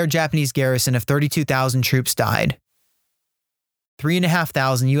the entire Japanese garrison of 32,000 troops died.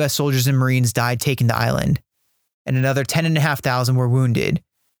 3,500 US soldiers and Marines died taking the island, and another 10,500 were wounded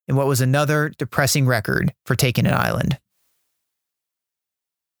in what was another depressing record for taking an island.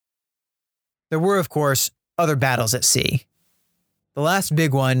 There were, of course, other battles at sea. The last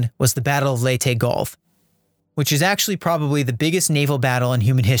big one was the Battle of Leyte Gulf, which is actually probably the biggest naval battle in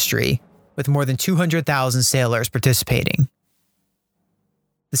human history, with more than 200,000 sailors participating.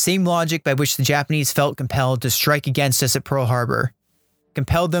 The same logic by which the Japanese felt compelled to strike against us at Pearl Harbor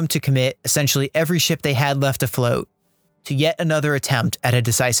compelled them to commit essentially every ship they had left afloat to yet another attempt at a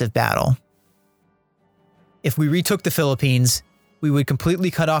decisive battle. If we retook the Philippines, we would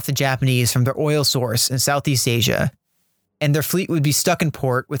completely cut off the Japanese from their oil source in Southeast Asia, and their fleet would be stuck in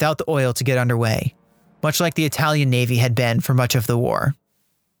port without the oil to get underway, much like the Italian Navy had been for much of the war.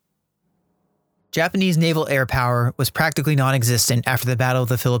 Japanese naval air power was practically non-existent after the Battle of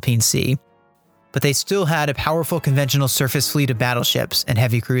the Philippine Sea, but they still had a powerful conventional surface fleet of battleships and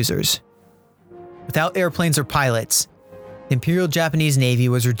heavy cruisers. Without airplanes or pilots, the Imperial Japanese Navy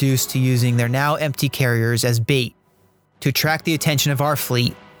was reduced to using their now empty carriers as bait to attract the attention of our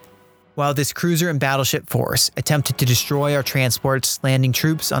fleet, while this cruiser and battleship force attempted to destroy our transports landing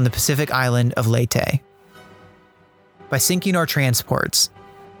troops on the Pacific island of Leyte. By sinking our transports,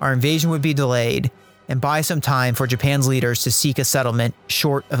 our invasion would be delayed and buy some time for Japan's leaders to seek a settlement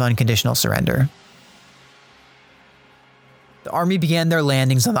short of unconditional surrender. The army began their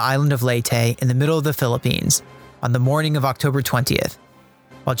landings on the island of Leyte in the middle of the Philippines on the morning of October 20th,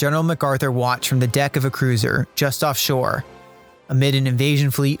 while General MacArthur watched from the deck of a cruiser just offshore amid an invasion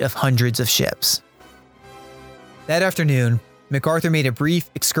fleet of hundreds of ships. That afternoon, MacArthur made a brief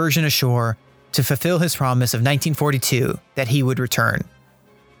excursion ashore to fulfill his promise of 1942 that he would return.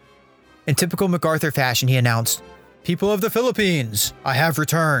 In typical MacArthur fashion, he announced, "People of the Philippines, I have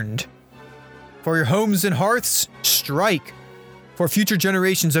returned. For your homes and hearths, strike. For future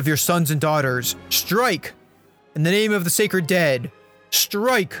generations of your sons and daughters, strike. In the name of the sacred dead,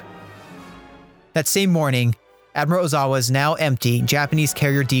 strike." That same morning, Admiral Ozawa's now empty Japanese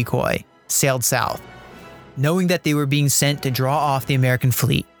carrier decoy sailed south, knowing that they were being sent to draw off the American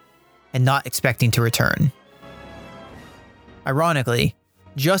fleet and not expecting to return. Ironically,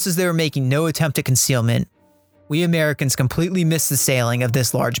 just as they were making no attempt at concealment, we Americans completely missed the sailing of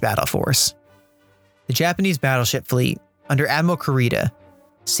this large battle force. The Japanese battleship fleet, under Admiral Kurita,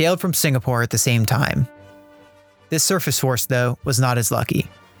 sailed from Singapore at the same time. This surface force, though, was not as lucky.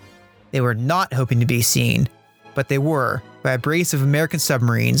 They were not hoping to be seen, but they were by a brace of American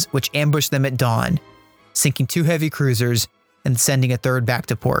submarines which ambushed them at dawn, sinking 2 heavy cruisers and sending a third back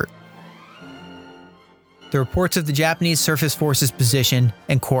to port. The reports of the Japanese surface force's position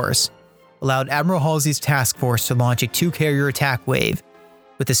and course allowed Admiral Halsey's task force to launch a 2-carrier attack wave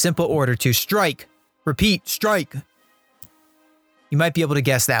with a simple order to strike. Repeat, strike. You might be able to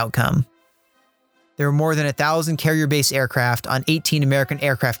guess the outcome. There were more than 1,000 carrier-based aircraft on 18 American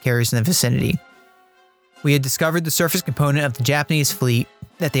aircraft carriers in the vicinity. We had discovered the surface component of the Japanese fleet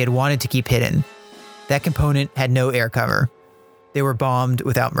that they had wanted to keep hidden. That component had no air cover. They were bombed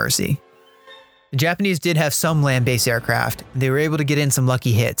without mercy. The Japanese did have some land-based aircraft, and they were able to get in some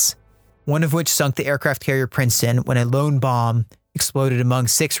lucky hits, one of which sunk the aircraft carrier Princeton when a lone bomb exploded among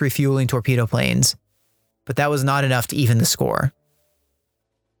 6 refueling torpedo planes. But that was not enough to even the score.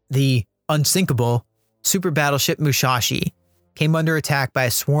 The unsinkable super battleship Musashi came under attack by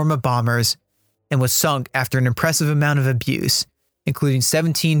a swarm of bombers and was sunk after an impressive amount of abuse, including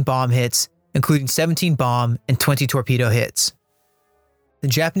 17 bomb and 20 torpedo hits. The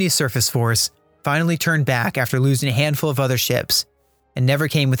Japanese surface force finally turned back after losing a handful of other ships and never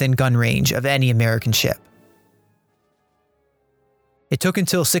came within gun range of any American ship. It took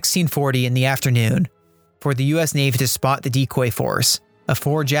until 1640 in the afternoon for the U.S. Navy to spot the decoy force of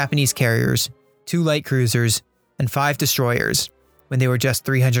 4 Japanese carriers, 2 light cruisers, and 5 destroyers when they were just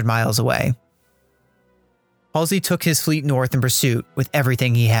 300 miles away. Halsey took his fleet north in pursuit with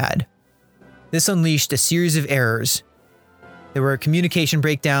everything he had. This unleashed a series of errors. There were communication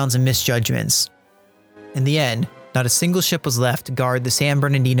breakdowns and misjudgments. In the end, not a single ship was left to guard the San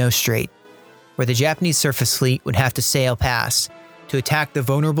Bernardino Strait, where the Japanese surface fleet would have to sail past to attack the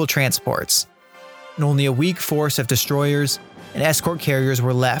vulnerable transports, and only a weak force of destroyers and escort carriers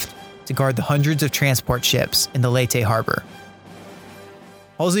were left to guard the hundreds of transport ships in the Leyte harbor.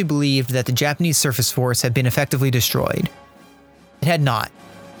 Halsey believed that the Japanese surface force had been effectively destroyed, It had not,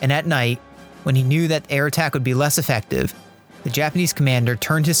 and at night, when he knew that air attack would be less effective, the Japanese commander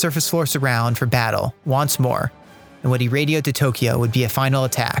turned his surface force around for battle once more, and what he radioed to Tokyo would be a final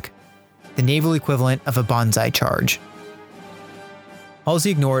attack, the naval equivalent of a banzai charge.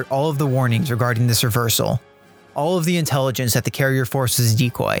 Halsey ignored all of the warnings regarding this reversal, all of the intelligence that the carrier force was a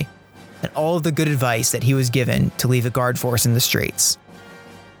decoy, and all of the good advice that he was given to leave a guard force in the straits.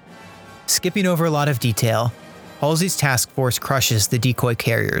 Skipping over a lot of detail, Halsey's task force crushes the decoy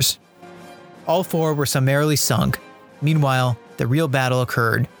carriers. All 4 were summarily sunk. Meanwhile, the real battle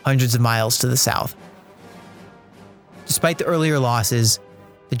occurred hundreds of miles to the south. Despite the earlier losses,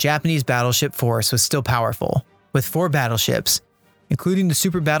 the Japanese battleship force was still powerful, with 4 battleships, including the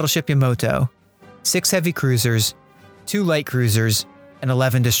super battleship Yamato, 6 heavy cruisers, 2 light cruisers, and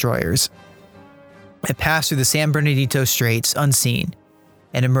 11 destroyers. It passed through the San Bernardino Straits unseen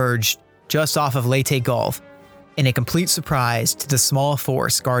and emerged just off of Leyte Gulf in a complete surprise to the small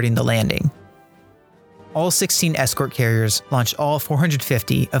force guarding the landing. All 16 escort carriers launched all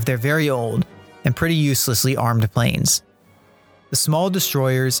 450 of their very old and pretty uselessly armed planes. The small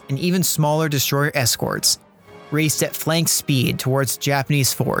destroyers and even smaller destroyer escorts raced at flank speed towards the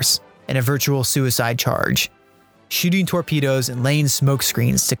Japanese force in a virtual suicide charge, shooting torpedoes and laying smoke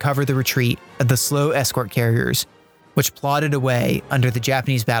screens to cover the retreat of the slow escort carriers, which plodded away under the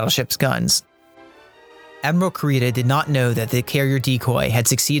Japanese battleship's guns. Admiral Kurita did not know that the carrier decoy had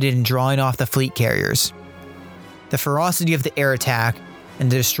succeeded in drawing off the fleet carriers. The ferocity of the air attack and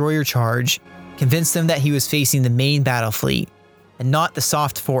the destroyer charge convinced them that he was facing the main battle fleet and not the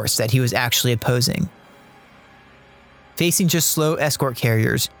soft force that he was actually opposing. Facing just slow escort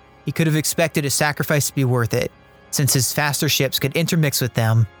carriers, he could have expected his sacrifice to be worth it, since his faster ships could intermix with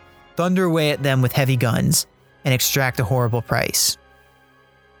them, thunder away at them with heavy guns, and extract a horrible price.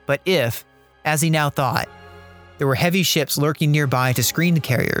 But if, as he now thought, there were heavy ships lurking nearby to screen the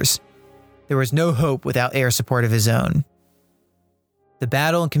carriers, there was no hope without air support of his own. The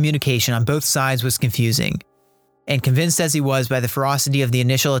battle and communication on both sides was confusing, and convinced as he was by the ferocity of the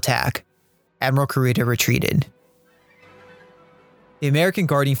initial attack, Admiral Kurita retreated. The American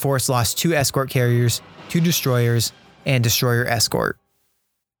guarding force lost 2 escort carriers, 2 destroyers, and destroyer escort.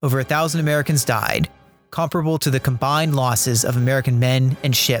 Over 1,000 Americans died, comparable to the combined losses of American men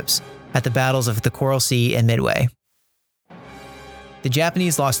and ships at the battles of the Coral Sea and Midway. The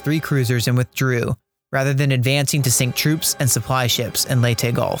Japanese lost 3 cruisers and withdrew, rather than advancing to sink troops and supply ships in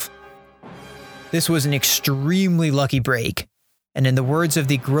Leyte Gulf. This was an extremely lucky break, and in the words of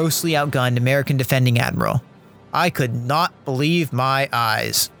the grossly outgunned American defending admiral, "I could not believe my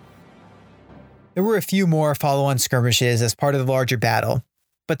eyes." There were a few more follow-on skirmishes as part of the larger battle,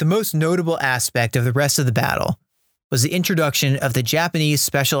 but the most notable aspect of the rest of the battle was the introduction of the Japanese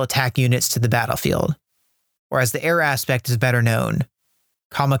special attack units to the battlefield, or as the air aspect is better known,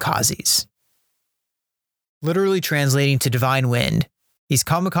 kamikazes. Literally translating to divine wind, these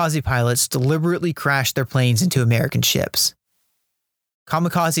kamikaze pilots deliberately crashed their planes into American ships.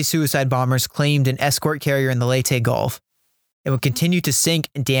 Kamikaze suicide bombers claimed an escort carrier in the Leyte Gulf and would continue to sink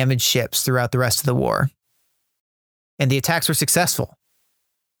and damage ships throughout the rest of the war. And the attacks were successful.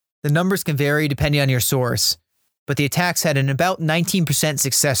 The numbers can vary depending on your source, but the attacks had an about 19%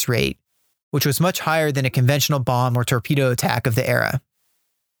 success rate, which was much higher than a conventional bomb or torpedo attack of the era.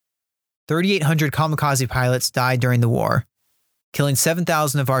 3,800 kamikaze pilots died during the war, killing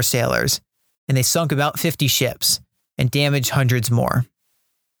 7,000 of our sailors, and they sunk about 50 ships and damaged hundreds more.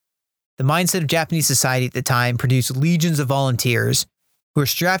 The mindset of Japanese society at the time produced legions of volunteers who were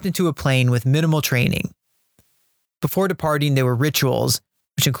strapped into a plane with minimal training. Before departing, there were rituals,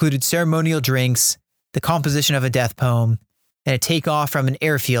 which included ceremonial drinks, the composition of a death poem, and a takeoff from an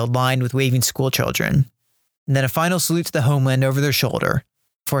airfield lined with waving schoolchildren, and then a final salute to the homeland over their shoulder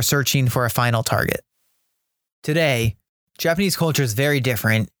before searching for a final target. Today, Japanese culture is very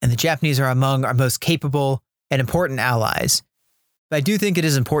different, and the Japanese are among our most capable and important allies. But I do think it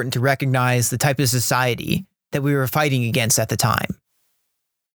is important to recognize the type of society that we were fighting against at the time.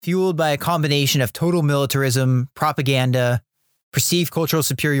 Fueled by a combination of total militarism, propaganda, perceived cultural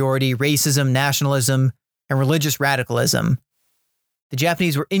superiority, racism, nationalism, and religious radicalism, the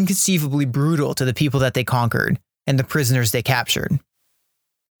Japanese were inconceivably brutal to the people that they conquered and the prisoners they captured.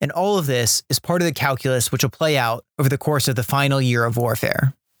 And all of this is part of the calculus which will play out over the course of the final year of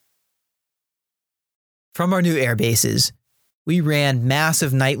warfare. From our new air bases, we ran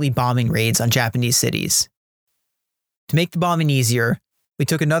massive nightly bombing raids on Japanese cities. To make the bombing easier, we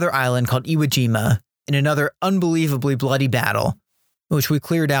took another island called Iwo Jima in another unbelievably bloody battle, in which we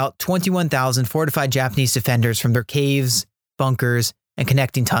cleared out 21,000 fortified Japanese defenders from their caves, bunkers, and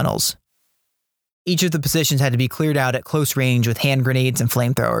connecting tunnels. Each of the positions had to be cleared out at close range with hand grenades and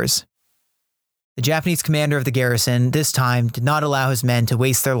flamethrowers. The Japanese commander of the garrison this time did not allow his men to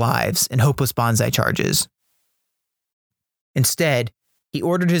waste their lives in hopeless bonsai charges. Instead, he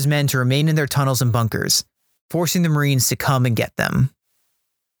ordered his men to remain in their tunnels and bunkers, forcing the Marines to come and get them.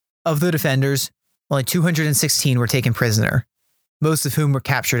 Of the defenders, only 216 were taken prisoner, most of whom were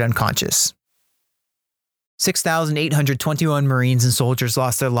captured unconscious. 6,821 Marines and soldiers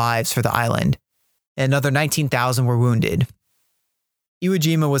lost their lives for the island, and another 19,000 were wounded. Iwo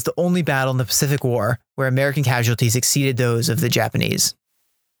Jima was the only battle in the Pacific War where American casualties exceeded those of the Japanese.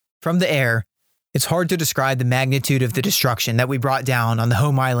 From the air, it's hard to describe the magnitude of the destruction that we brought down on the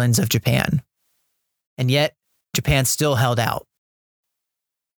home islands of Japan. And yet, Japan still held out.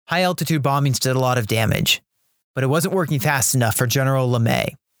 High-altitude bombings did a lot of damage, but it wasn't working fast enough for General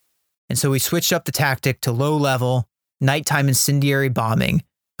LeMay, and so we switched up the tactic to low-level, nighttime incendiary bombing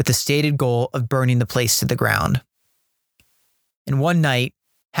with the stated goal of burning the place to the ground. In one night,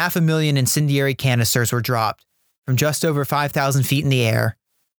 500,000 incendiary canisters were dropped from just over 5,000 feet in the air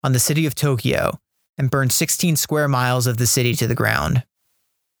on the city of Tokyo and burned 16 square miles of the city to the ground.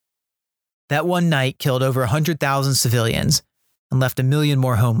 That one night killed over 100,000 civilians and left 1 million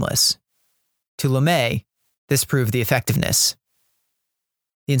more homeless. To LeMay, this proved the effectiveness.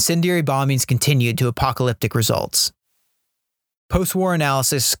 The incendiary bombings continued to apocalyptic results. Post-war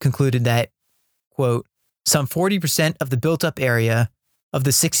analysis concluded that, quote, some 40% of the built-up area of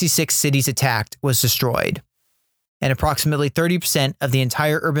the 66 cities attacked was destroyed, and approximately 30% of the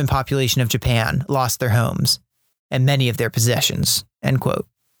entire urban population of Japan lost their homes, and many of their possessions, end quote.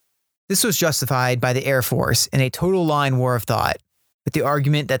 This was justified by the Air Force in a total line war of thought, with the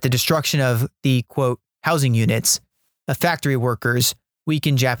argument that the destruction of the, quote, housing units of factory workers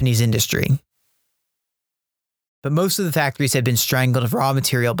weakened Japanese industry. But most of the factories had been strangled of raw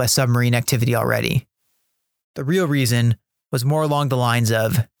material by submarine activity already. The real reason was more along the lines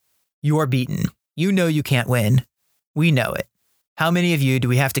of, you are beaten. You know you can't win. We know it. How many of you do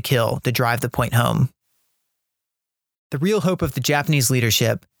we have to kill to drive the point home? The real hope of the Japanese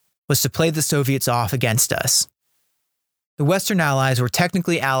leadership was to play the Soviets off against us. The Western Allies were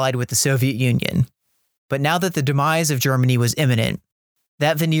technically allied with the Soviet Union, but now that the demise of Germany was imminent,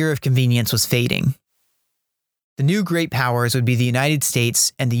 that veneer of convenience was fading. The new great powers would be the United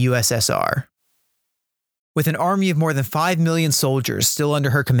States and the USSR. With an army of more than 5 million soldiers still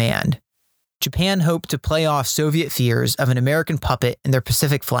under her command, Japan hoped to play off Soviet fears of an American puppet in their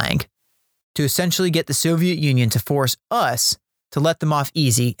Pacific flank to essentially get the Soviet Union to force us to let them off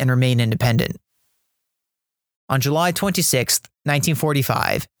easy and remain independent. On July 26,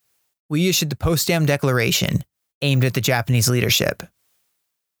 1945, we issued the Potsdam Declaration aimed at the Japanese leadership.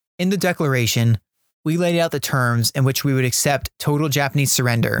 In the declaration, we laid out the terms in which we would accept total Japanese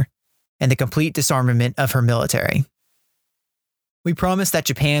surrender and the complete disarmament of her military. We promised that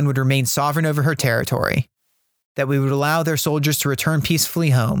Japan would remain sovereign over her territory, that we would allow their soldiers to return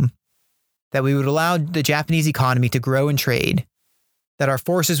peacefully home, that we would allow the Japanese economy to grow and trade, that our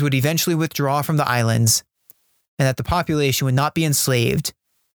forces would eventually withdraw from the islands, and that the population would not be enslaved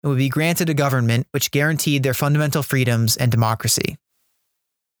and would be granted a government which guaranteed their fundamental freedoms and democracy.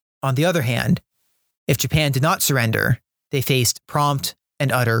 On the other hand, if Japan did not surrender, they faced prompt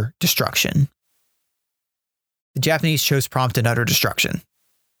and utter destruction. The Japanese chose prompt and utter destruction.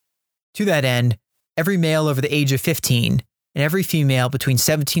 To that end, every male over the age of 15 and every female between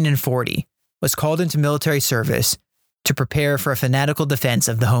 17 and 40 was called into military service to prepare for a fanatical defense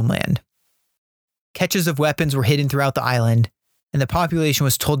of the homeland. Catches of weapons were hidden throughout the island, and the population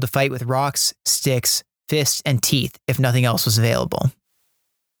was told to fight with rocks, sticks, fists, and teeth if nothing else was available.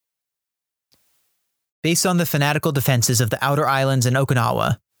 Based on the fanatical defenses of the outer islands and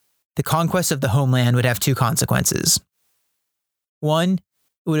Okinawa, the conquest of the homeland would have two consequences. One,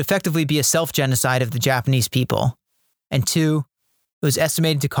 it would effectively be a self-genocide of the Japanese people, and two, it was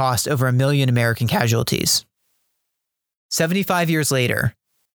estimated to cost over 1 million American casualties. 75 years later,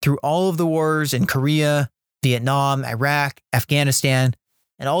 through all of the wars in Korea, Vietnam, Iraq, Afghanistan,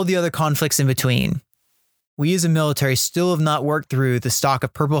 and all the other conflicts in between, we as a military still have not worked through the stock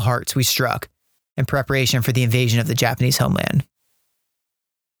of Purple Hearts we struck in preparation for the invasion of the Japanese homeland.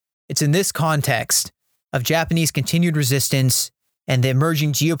 It's in this context of Japanese continued resistance and the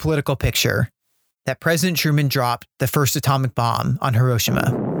emerging geopolitical picture that President Truman dropped the first atomic bomb on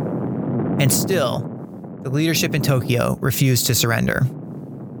Hiroshima. And still, the leadership in Tokyo refused to surrender.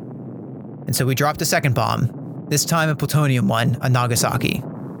 And so we dropped a second bomb, this time a plutonium one on Nagasaki.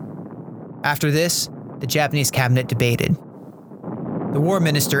 After this, the Japanese cabinet debated. The war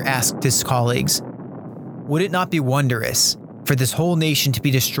minister asked his colleagues, "Would it not be wondrous for this whole nation to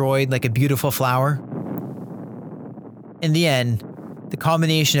be destroyed like a beautiful flower? In the end, the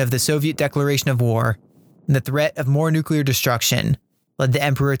combination of the Soviet declaration of war and the threat of more nuclear destruction led the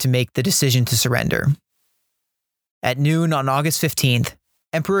emperor to make the decision to surrender. At noon on August 15th,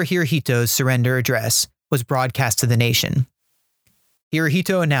 Emperor Hirohito's surrender address was broadcast to the nation.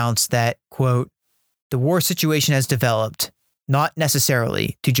 Hirohito announced that, quote, "The war situation has developed, not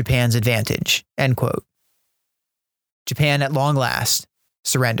necessarily to Japan's advantage," end quote. Japan, at long last,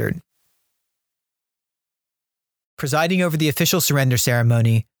 surrendered. Presiding over the official surrender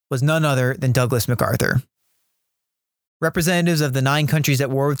ceremony was none other than Douglas MacArthur. Representatives of the 9 countries at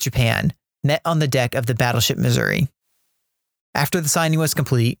war with Japan met on the deck of the battleship Missouri. After the signing was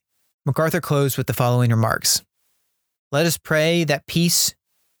complete, MacArthur closed with the following remarks: "Let us pray that peace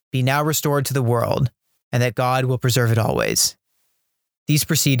be now restored to the world and that God will preserve it always. These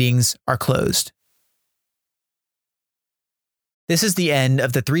proceedings are closed." This is the end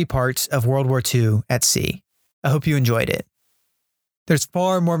of the 3 parts of World War II at sea. I hope you enjoyed it. There's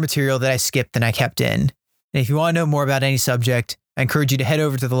far more material that I skipped than I kept in. And if you want to know more about any subject, I encourage you to head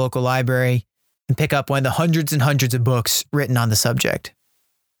over to the local library and pick up one of the hundreds and hundreds of books written on the subject.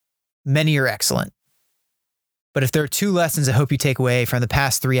 Many are excellent. But if there are 2 lessons I hope you take away from the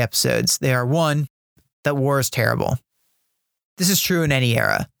past 3 episodes, they are: 1, that war is terrible. This is true in any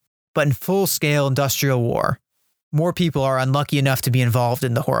era, but in full-scale industrial war, more people are unlucky enough to be involved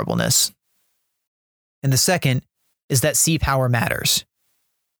in the horribleness. And the second is that sea power matters.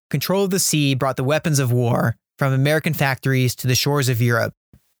 Control of the sea brought the weapons of war from American factories to the shores of Europe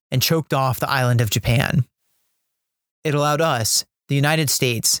and choked off the island of Japan. It allowed us, the United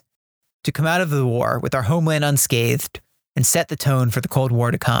States, to come out of the war with our homeland unscathed and set the tone for the Cold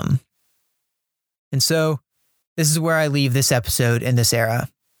War to come. And so, this is where I leave this episode in this era.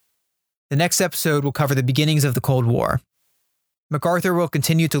 The next episode will cover the beginnings of the Cold War. MacArthur will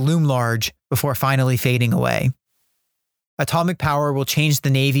continue to loom large before finally fading away. Atomic power will change the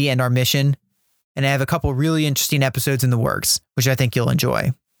Navy and our mission, and I have a couple really interesting episodes in the works, which I think you'll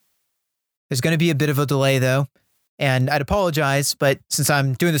enjoy. There's going to be a bit of a delay, though, and I'd apologize, but since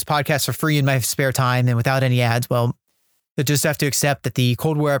I'm doing this podcast for free in my spare time and without any ads, well, you'll just have to accept that the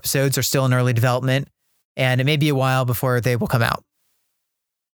Cold War episodes are still in early development, and it may be a while before they will come out.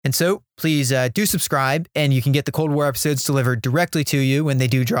 And so, please do subscribe, and you can get the Cold War episodes delivered directly to you when they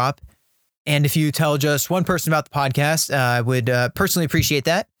do drop. And if you tell just one person about the podcast, I would personally appreciate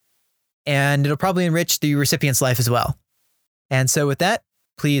that. And it'll probably enrich the recipient's life as well. And so with that,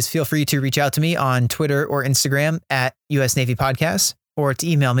 please feel free to reach out to me on Twitter or Instagram at US Navy Podcasts, or to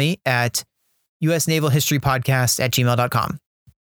email me at usnavalhistorypodcast@gmail.com.